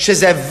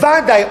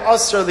Shezevadai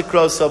Asr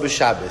Likroso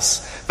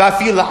B'Shabbos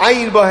Va'afil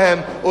La'ayin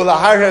Bohem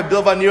U'Laharher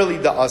Bilva Nearly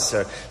Da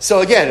Asr.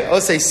 So again,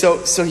 I'll say, so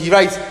he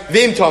writes,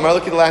 V'im Tomar,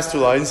 look at the last two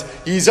lines,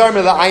 Yizar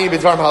Me La'ayin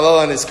B'Dvarm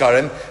Halal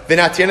Aniskarim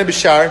V'Natiena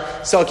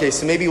B'Shar. So okay,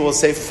 so maybe we'll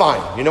say,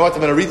 fine, you know what, I'm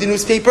going to read the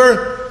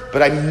newspaper,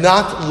 but I'm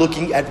not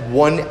looking at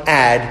one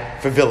ad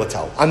for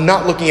Vilatel. I'm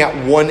not looking at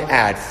one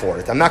ad for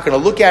it. I'm not going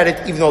to look at it,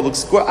 even though it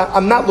looks good.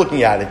 I'm not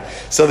looking at it.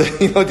 So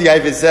you know what the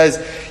Ayavit says?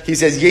 He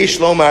says, Yesh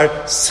Lomar,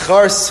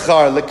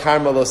 Schar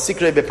lekarmelo,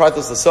 Sikre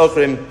bepratos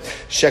lesochrim,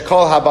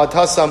 Shekol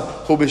habatasam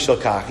hu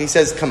b'shokach. He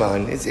says, come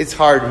on, it's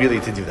hard really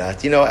to do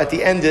that. You know, at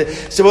the end,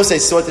 so we'll say,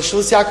 so what the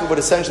Shvus Yaakov would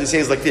essentially say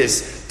is like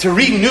this: to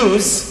read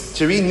news,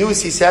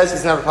 he says,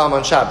 is not a problem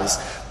on Shabbos.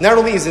 Not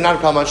only is it not a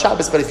problem on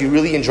Shabbos, but if you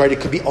really enjoyed it,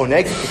 it could be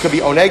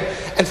oneg,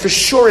 and for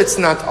sure it's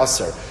not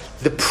asr.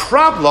 The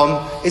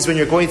problem is when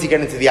you're going to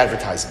get into the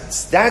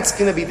advertisements. That's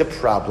going to be the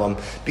problem,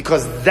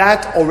 because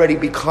that already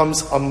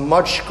becomes a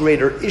much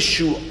greater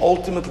issue,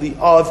 ultimately,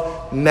 of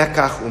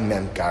mekach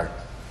u'memkar.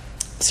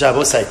 So I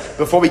will say,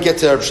 before we get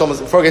to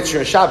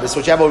Shir Shabbos,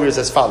 what you have over here is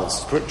as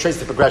follows. Trace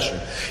the progression.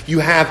 You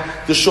have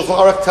the Shulchan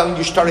Aruch telling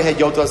you Shtari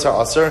Hadyotos are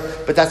Aser,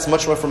 but that's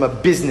much more from a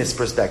business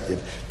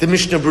perspective. The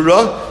Mishnah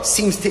Berurah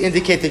seems to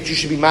indicate that you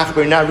should be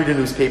machber, not read a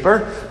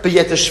newspaper, but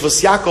yet the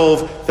Shvus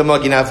Yaakov, the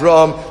Magen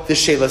Avram, the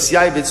Shelas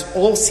Yavitz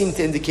all seem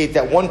to indicate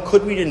that one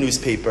could read a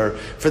newspaper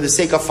for the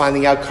sake of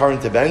finding out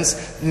current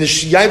events. And the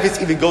Yavitz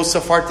even goes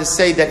so far to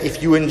say that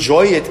if you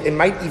enjoy it, it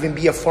might even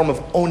be a form of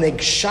Oneg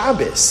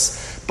Shabbos.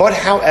 But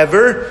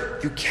however,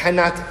 you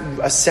cannot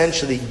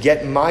essentially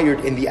get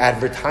mired in the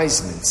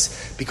advertisements,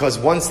 because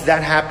once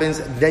that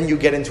happens, then you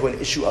get into an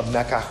issue of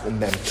mekach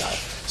u'memkar.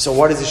 So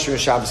what does the Shir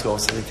Shabbos go?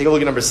 So take a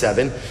look at number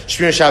 7.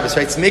 Shir Shabbos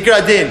writes, Mikra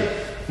Adin,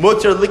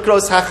 Mutter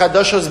Likros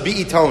HaChadoshos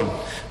Bi'iton.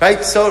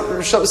 Right?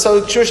 So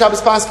Shir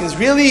Shabbos Paskins,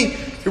 really,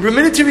 you're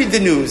permitted to read the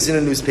news in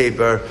a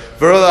newspaper.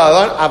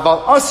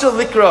 Aval Asr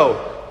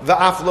Likro,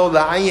 Va'af Lo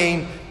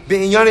La'ayin,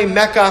 Be'inyane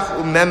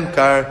mekach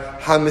u'memkar,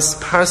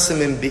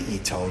 HaMisparsimim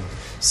Bi'iton.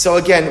 So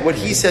again, what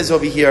he says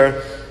over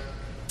here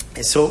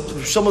is, so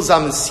Shlomo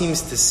Zalman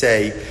seems to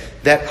say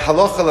that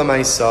halacha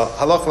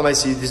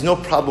l'maisa, there's no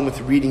problem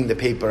with reading the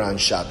paper on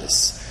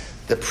Shabbos.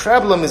 The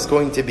problem is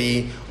going to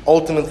be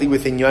ultimately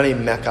with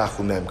Inyane Mekach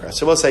u'Memkar.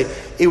 So we'll say,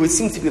 it would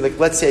seem to be like,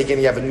 let's say again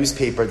you have a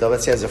newspaper that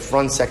let's say has a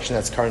front section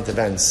that's current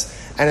events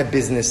and a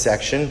business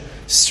section.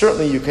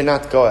 Certainly you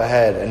cannot go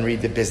ahead and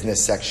read the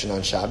business section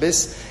on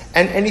Shabbos.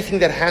 And anything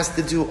that has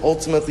to do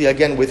ultimately,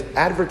 again, with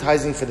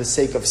advertising for the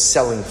sake of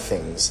selling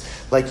things.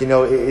 Like, you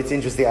know, it's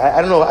interesting. I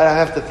don't know, I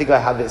have to think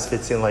about how this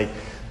fits in. Like,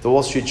 the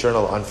Wall Street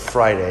Journal on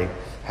Friday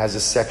has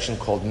a section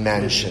called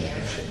Mansion.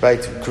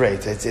 Right?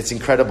 Great. It's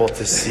incredible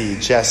to see.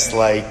 Just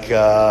like...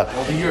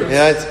 all the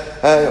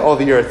earth. All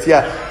the earth,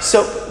 yeah.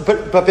 So,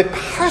 but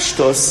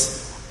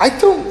Pashtos, I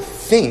don't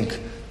think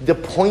the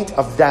point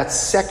of that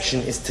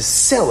section is to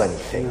sell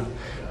anything. No.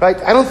 Right?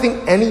 I don't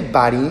think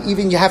anybody,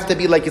 even you have to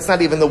be like, it's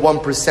not even the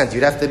 1%,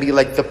 you'd have to be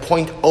like the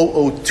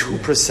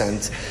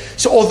 0.002%.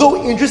 So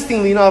although,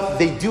 interestingly enough,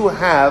 they do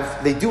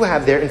have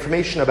their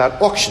information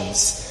about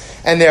auctions.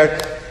 And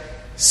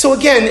so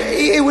again,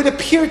 it would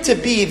appear to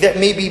be that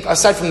maybe,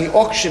 aside from the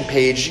auction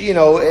page, you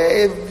know,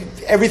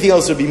 everything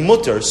else would be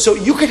mutter. So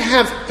you could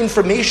have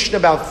information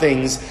about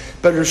things,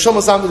 but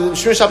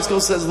Shir Shabbos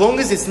says, as long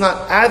as it's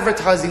not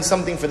advertising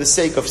something for the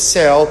sake of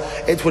sale,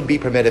 it would be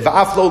permitted.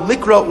 Va'aflo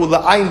likra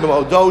ula'ayin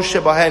b'modo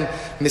shebahen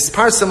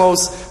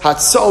misparsamos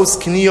hatzos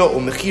kniya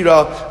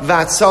u'mechira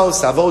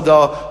v'hatzos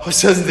avoda. Who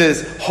says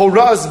this?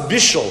 Horaz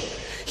bishul.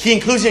 He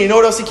includes, you know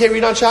what else he can't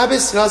read on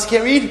Shabbos? You know what else he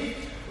can't read?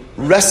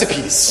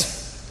 Recipes.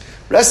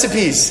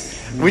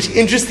 Which,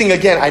 interesting,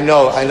 again, I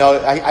know,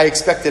 I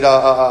expected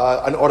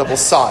an audible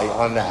sigh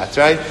on that,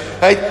 right?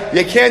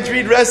 You can't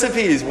read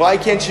recipes. Why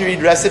can't you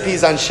read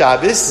recipes on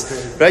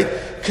Shabbos, right?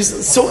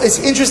 So it's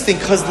interesting,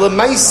 because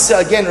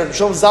Lemaisa, again,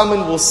 Shlomo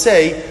Zalman will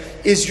say,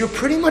 is you're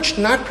pretty much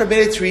not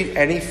permitted to read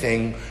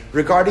anything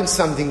regarding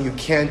something you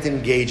can't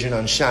engage in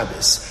on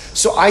Shabbos.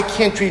 So I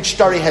can't read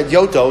Shtari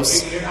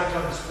Hadyotos. You're not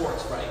talking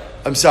sports, right?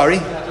 I'm sorry?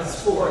 You're not talking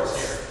sports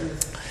here.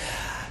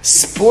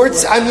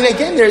 Sports, I mean,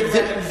 again,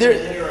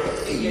 they're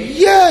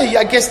yeah,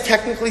 I guess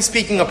technically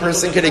speaking, a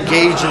person could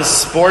engage in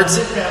sports.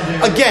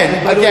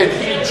 Again,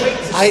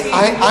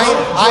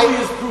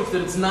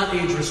 proof that it's not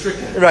age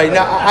restricted. Right.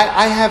 Now,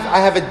 I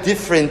have a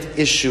different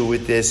issue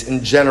with this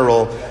in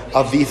general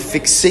of the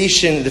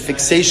fixation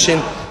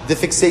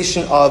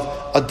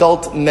of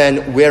adult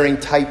men wearing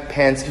tight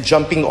pants,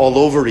 jumping all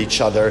over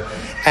each other,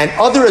 and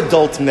other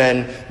adult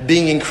men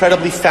being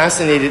incredibly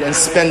fascinated and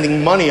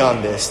spending money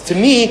on this. To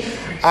me,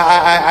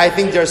 I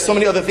think there are so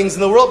many other things in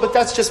the world, but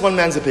that's just one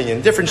man's opinion.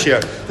 Different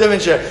share.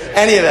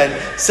 Any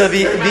event. So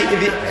again,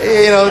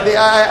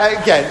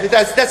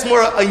 that's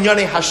more a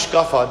Yonei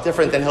Hashkafa,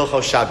 different than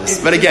Hilchos Shabbos.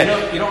 But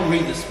again, you don't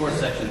read the sports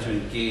section to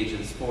engage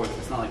in sports.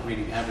 It's not like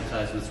reading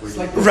advertisements where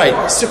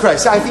right. So correct.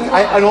 So I think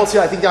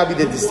that would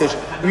be the distinction.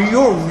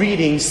 You're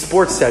reading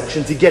sports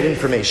section to get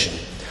information.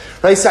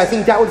 Right, so I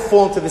think that would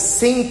fall into the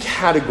same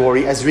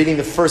category as reading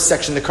the first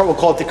section, we'll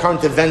call it the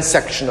current events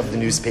section of the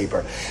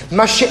newspaper.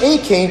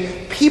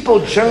 Masha'ekein,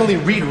 people generally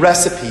read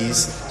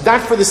recipes,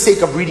 not for the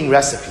sake of reading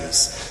recipes.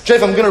 So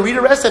if I'm going to read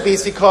a recipe,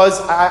 it's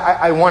because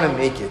I want to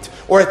make it.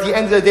 Or at the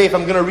end of the day, if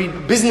I'm going to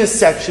read business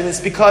section,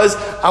 it's because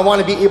I want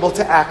to be able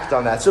to act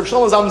on that. So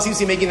Shlomo Zalman seems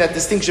to be making that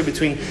distinction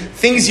between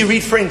things you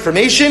read for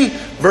information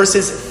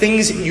versus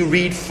things you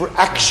read for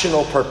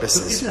actional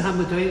purposes. So isn't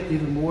Hamadai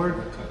even more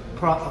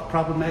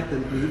problematic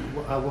than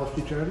Wall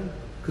Street Journal?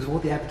 Because of all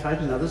the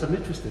advertising and others, I'm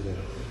interested in it.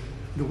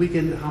 The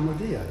weekend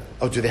Hamadiyah.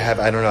 Oh, do they have?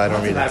 I don't know. I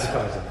don't read it.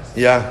 Advertising.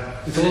 Yeah.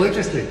 It's all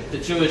interesting. The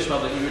Jewish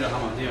public, Yehuda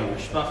Hamadiyah,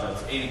 Mishpacha,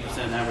 it's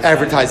 80% advertising.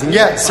 Advertising,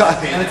 yeah. So,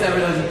 and it's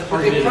advertising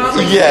targeted.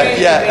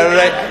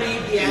 right.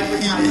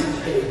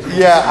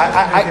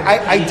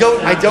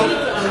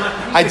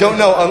 I don't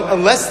know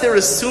unless they're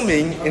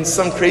assuming in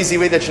some crazy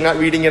way that you're not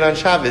reading it on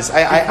Shabbos.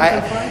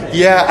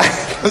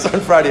 It goes on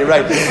Friday,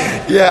 right?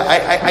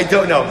 Yeah, I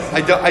don't know.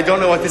 I don't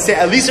know what to say.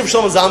 At least if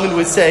Shlomo Zalman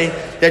would say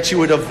that you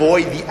would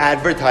avoid the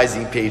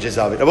advertising pages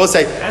of it. I will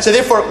say. So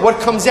therefore, what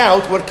comes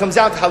out,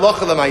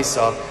 halacha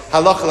l'maisa,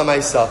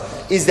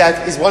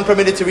 is one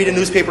permitted to read a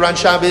newspaper on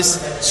Shabbos?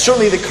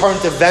 Certainly, the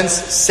current events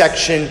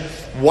section.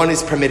 One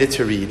is permitted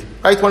to read.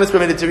 Right? One is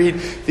permitted to read.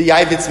 The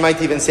Yavitz might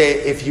even say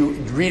if you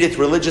read it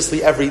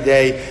religiously every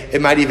day,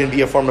 it might even be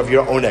a form of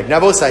your oneg.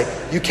 Now, Bosai,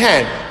 you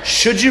can.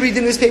 Should you read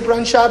the newspaper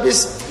on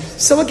Shabbos?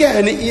 So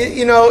again,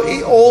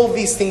 all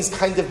these things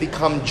kind of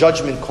become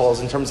judgment calls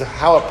in terms of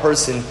how a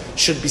person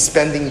should be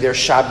spending their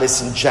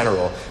Shabbos in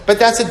general. But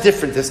that's a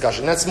different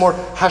discussion. That's more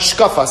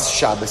Hashkafas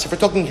Shabbos. If we're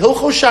talking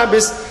Hilchos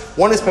Shabbos,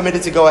 one is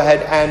permitted to go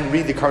ahead and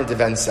read the current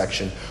events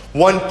section.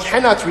 One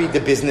cannot read the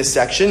business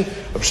section.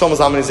 Shlomo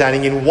Zalman is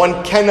adding in,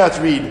 one cannot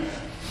read,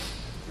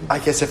 I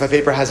guess if a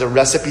paper has a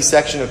recipe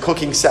section, a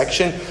cooking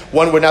section,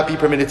 one would not be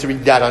permitted to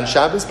read that on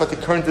Shabbos, but the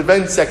current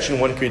events section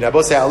one could read. Now,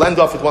 I'll end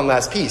off with one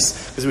last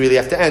piece, because we really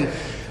have to end.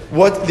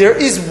 There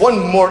is one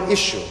more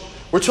issue.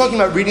 We're talking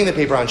about reading the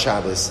paper on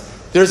Shabbos.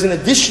 There's an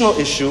additional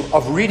issue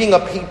of reading a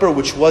paper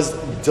which was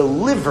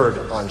delivered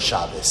on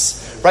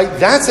Shabbos. Right?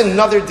 That's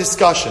another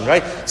discussion,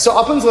 right? So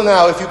up until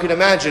now, if you can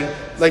imagine,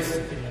 like,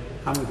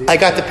 I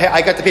got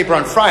the paper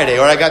on Friday,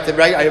 or I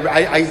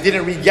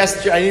didn't read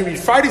yesterday. I didn't read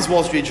Friday's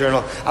Wall Street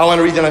Journal. I want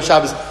to read it on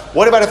Shabbos.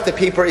 What about if the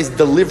paper is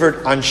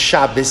delivered on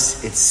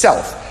Shabbos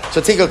itself? So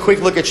take a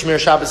quick look at Shmir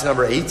Shabbos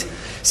number 8.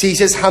 See, he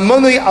says,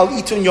 Hamonoi al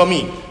itun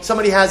yomi.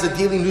 Somebody has a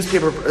daily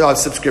newspaper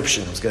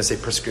subscription. I was going to say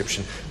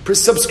prescription.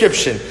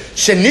 Subscription.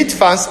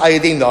 Shenitfas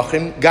ayedei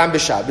nachrim gam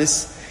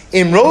b'Shabbos.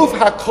 Imrov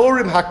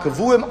hakorim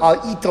hakavuim al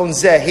iton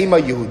zeh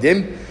hema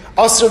Yehudim.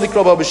 So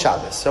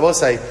I will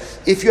say,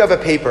 if you have a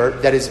paper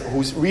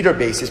whose reader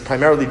base is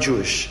primarily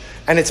Jewish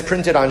and it's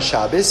printed on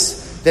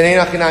Shabbos, then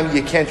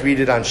you can't read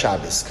it on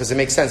Shabbos because it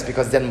makes sense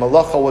because then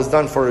malacha was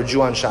done for a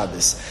Jew on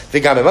Shabbos.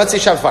 Let's say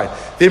Shabbos fine.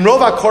 So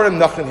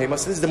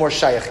this is the more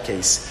shaykh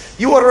case.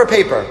 You order a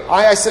paper.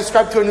 I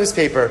subscribe to a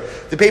newspaper.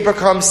 The paper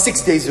comes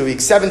 6 days a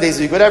week, 7 days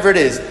a week, whatever it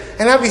is,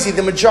 and obviously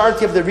the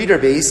majority of the reader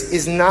base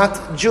is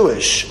not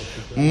Jewish.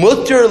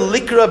 Mutter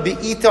likra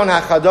bi'iton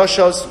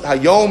hachadoshos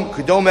hayom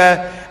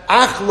kudome.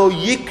 So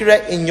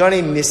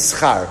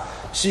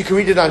you can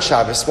read it on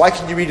Shabbos. Why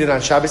can you read it on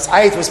Shabbos?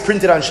 It was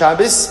printed on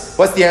Shabbos.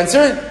 What's the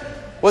answer?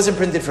 It wasn't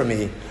printed for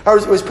me.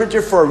 It was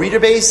printed for a reader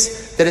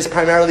base that is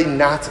primarily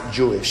not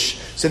Jewish.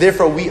 So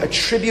therefore we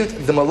attribute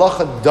the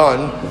malacha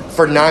done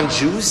for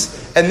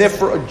non-Jews, and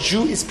therefore a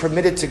Jew is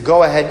permitted to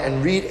go ahead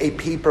and read a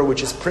paper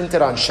which is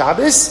printed on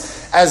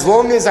Shabbos, as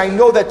long as I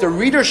know that the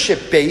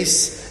readership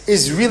base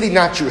is really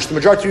not Jewish. The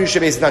majority of the readership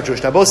base is not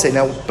Jewish. Now both say,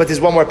 but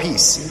there's one more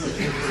piece.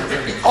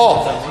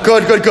 Oh,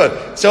 good.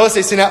 So let's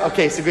say, so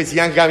good. So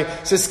Yank got me.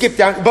 So skip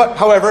down. But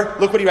however,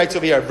 look what he writes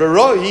over here.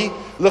 So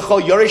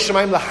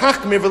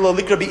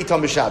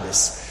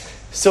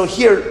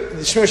here,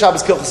 the Shmir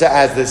Shabbos Kilchasa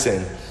adds this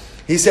in.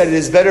 He said it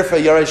is better for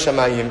Yarei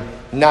Shamayim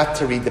not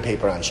to read the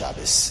paper on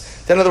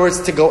Shabbos. In other words,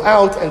 to go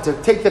out and to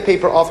take the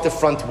paper off the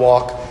front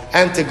walk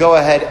and to go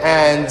ahead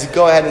and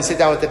sit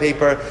down with the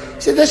paper.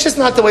 He said that's just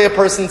not the way a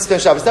person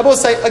spends Shabbos. That will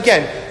say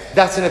again.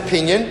 That's an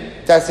opinion.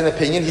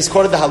 He's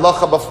quoted the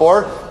halacha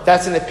before.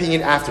 That's an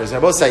opinion afterwards. And I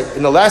will say,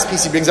 in the last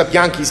piece, he brings up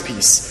Yanki's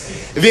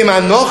piece.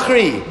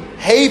 V'manochri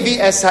hevi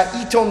es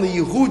ha'iton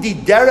liyehudi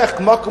derech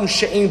makom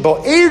she'en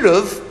bo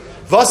erev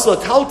vaslo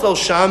taltal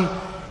sham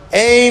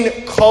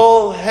Ein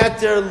kol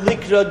heter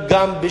likra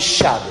gam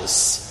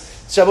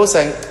b'Shabbos. Shabbos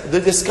saying the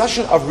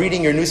discussion of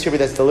reading your newspaper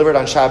that's delivered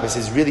on Shabbos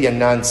is really a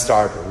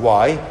non-starter.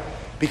 Why?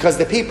 Because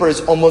the paper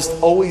is almost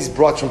always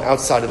brought from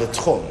outside of the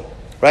Tchum,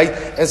 right?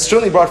 And it's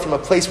certainly brought from a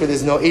place where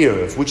there's no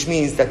Eruv, which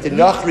means that the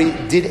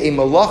Nachri did a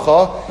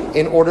malacha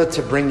in order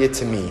to bring it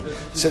to me.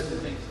 So,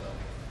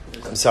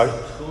 I'm sorry?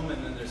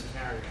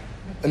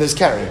 And there's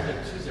carrying.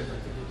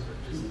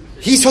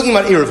 He's talking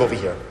about Eruv over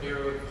here.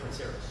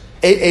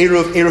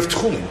 Eruv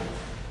Tchumen.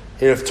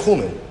 Eruv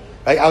Tchumen.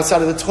 Right?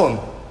 Outside of the Tchum.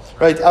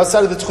 Right?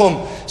 Outside of the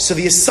Tchum. So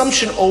the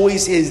assumption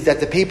always is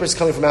that the paper is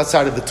coming from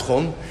outside of the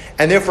Tchum,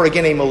 and therefore,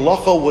 again, a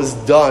malacha was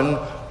done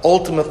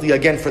ultimately,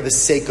 again, for the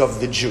sake of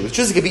the Jews. It's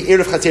just it could be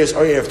Eruv Chatzeros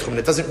or Eruv Tchumen.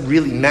 It doesn't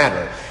really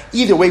matter.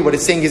 Either way, what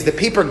it's saying is the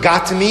paper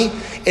got to me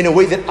in a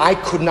way that I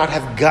could not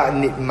have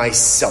gotten it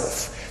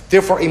myself.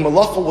 Therefore, a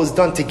malacha was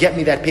done to get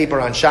me that paper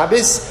on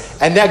Shabbos.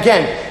 And then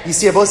again, you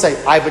see, I both say,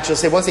 but you'll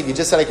say, one second, you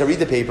just said I can read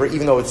the paper,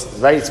 even though it's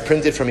right, it's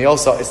printed for me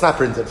also. It's not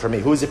printed for me.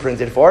 Who is it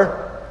printed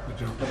for?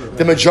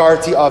 The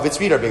majority of its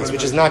reader base,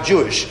 which is not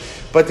Jewish.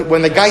 But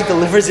when the guy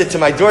delivers it to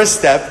my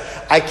doorstep,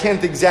 I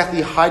can't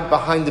exactly hide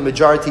behind the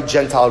majority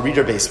Gentile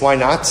reader base. Why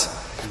not?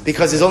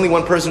 Because there's only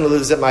one person who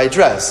lives at my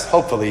address,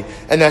 hopefully,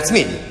 and that's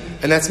me.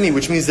 And that's me,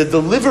 which means the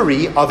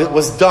delivery of it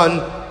was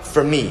done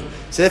for me.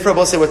 So therefore, I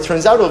will say what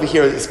turns out over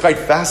here is quite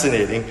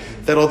fascinating,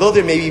 that although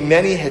there may be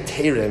many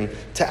heterim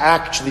to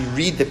actually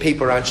read the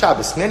paper on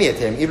Shabbos, many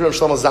heterim, even Rav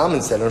Shlomo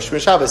Zalman said on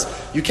Shabbos,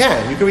 you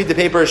can read the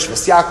paper,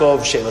 Shvus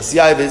Yaakov, Shelas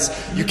Yavis,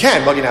 you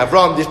can, Magen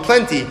Avram, there's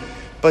plenty,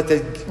 but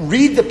to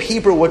read the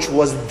paper which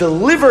was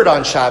delivered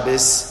on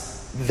Shabbos,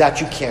 that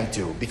you can't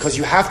do, because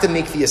you have to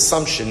make the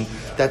assumption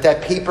that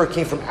that paper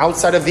came from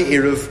outside of the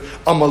Eruv,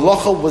 a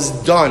malacha was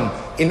done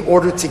in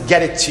order to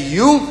get it to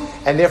you,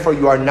 and therefore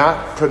you are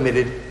not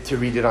permitted to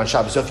read it on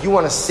Shabbos. So if you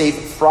want to save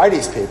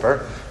Friday's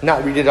paper,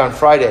 not read it on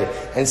Friday,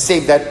 and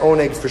save that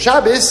oneg for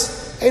Shabbos,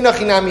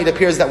 it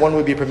appears that one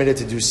would be permitted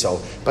to do so.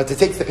 But to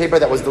take the paper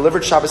that was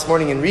delivered Shabbos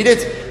morning and read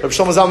it, Rav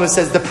Shlomo Zalman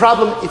says the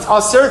problem, it's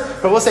usher,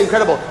 but we'll say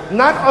incredible,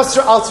 not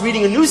usher als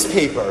reading a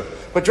newspaper,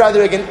 but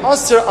rather again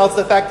usher als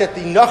the fact that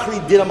the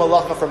Nachri did a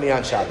malacha for me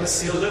on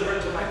Shabbos. It's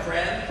delivered to my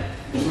friend.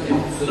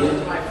 It's delivered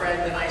to my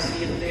friend, and I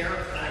see it there,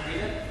 and I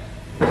read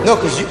it. No,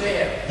 because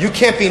you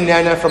can't be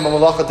nana from a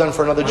malacha done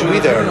for another Jew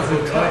either. If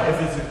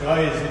it's a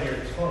guy is in your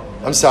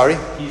tongue. I'm sorry?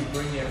 He's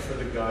bringing it for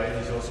the guy, and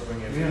he's also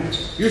bringing it for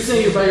you. You're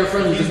saying you're by your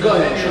friend who's a guy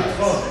on In your Shabbos.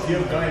 tongue. If you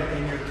have a guy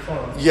in your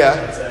tongue.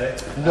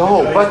 Yeah.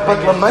 No, but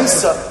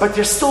Lamaisa, but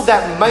there's still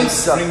that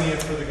Maisa. Bringing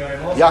it for the guy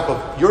also.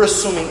 Yaakov, you're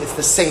assuming it's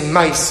the same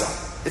Maisa.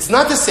 It's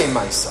not the same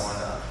Maisa.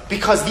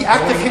 Because the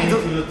act of him...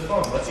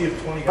 Let's see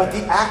if 20 But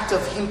the act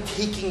of him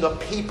taking a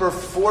paper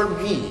for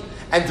me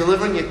and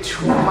delivering it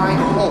to my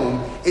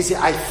home is,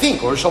 I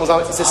think, or Rav Shlomo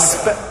Zalman, it's a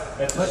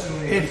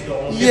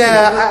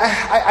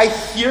I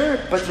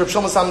hear, but Rav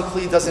Shlomo Zalman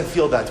clearly doesn't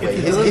feel that way.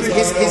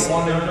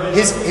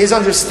 His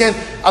understand.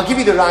 I'll give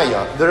you the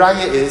raya. The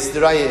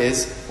raya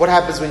is what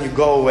happens when you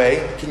go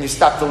away. Can you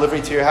stop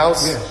delivery to your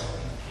house? Yes.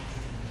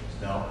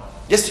 No.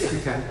 Yes, you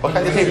can. What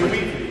kind of paper?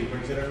 He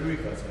brings it every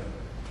week, that's it.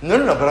 No.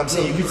 But I'm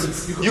saying you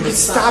could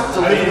stop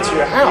delivery to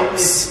your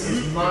house.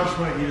 It's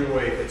mashma either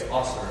way. It's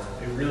usher.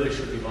 It really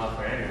should be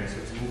mashma anyway, so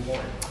it's a moot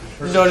point.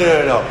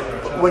 No.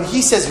 When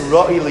he says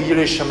Ra'i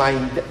L'Yirei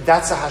Shamayim,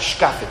 that's a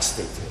hashkafic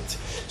statement.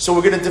 So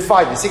we're going to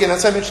divide this. Again,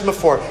 that's what I mentioned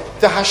before.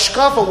 The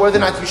hashkafa, whether or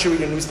not you should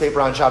read a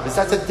newspaper on Shabbos,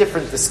 that's a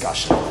different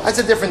discussion.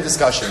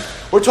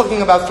 We're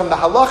talking about from the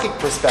halachic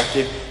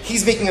perspective,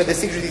 he's making a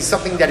distinction between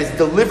something that is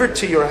delivered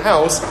to your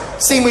house.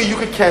 Same way you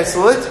could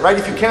cancel it, right?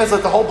 If you cancel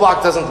it, the whole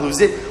block doesn't lose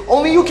it.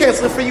 Only you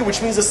cancel it for you,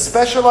 which means a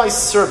specialized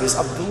service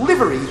of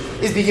delivery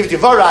is being given to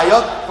you.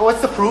 Varaya, but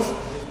what's the proof?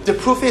 The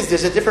proof is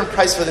there's a different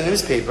price for the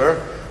newspaper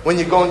when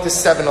you go into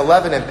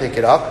 7-Eleven and pick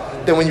it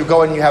up than when you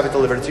go and you have it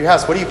delivered to your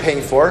house. What are you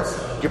paying for?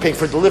 You're paying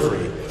for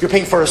delivery. You're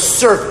paying for a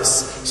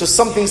service. So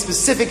something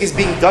specific is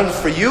being done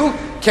for you,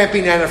 can't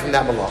be nana from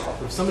that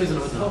malacha. If somebody's in a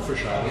hotel for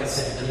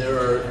Shabbos and there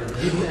are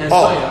Eden and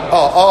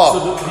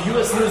So the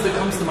U.S. news that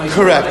comes to my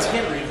correct. door, I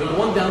can't read, but the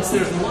one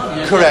downstairs in the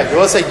lobby. Correct.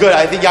 We'll say good.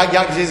 I think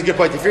Yank is a good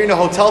point. If you're in a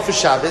hotel for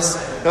Shabbos,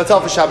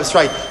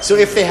 right. So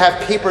if they have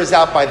papers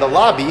out by the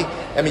lobby,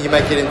 I mean, you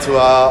might get into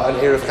an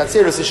Eruv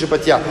Chatzeros issue,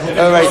 but yeah,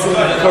 all right,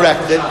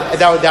 correct.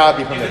 That would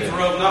be permitted.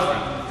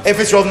 If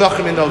it's Rov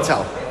Nachum in the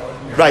hotel.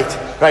 Right.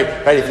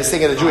 If you're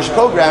singing a Jewish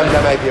program,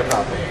 that might be a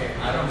problem.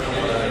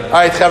 All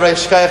right, Chavrei,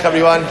 Shkayach,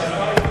 everyone.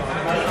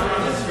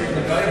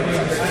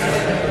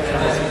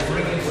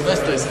 The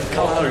best place,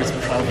 Kal Howard is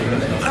probably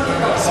going to know.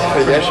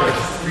 Yeah, sure.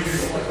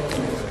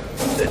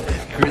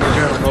 Read the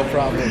journal, no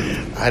problem.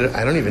 I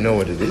don't even know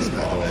what it is,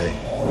 by the way.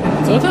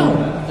 It's a hotel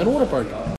and a water park.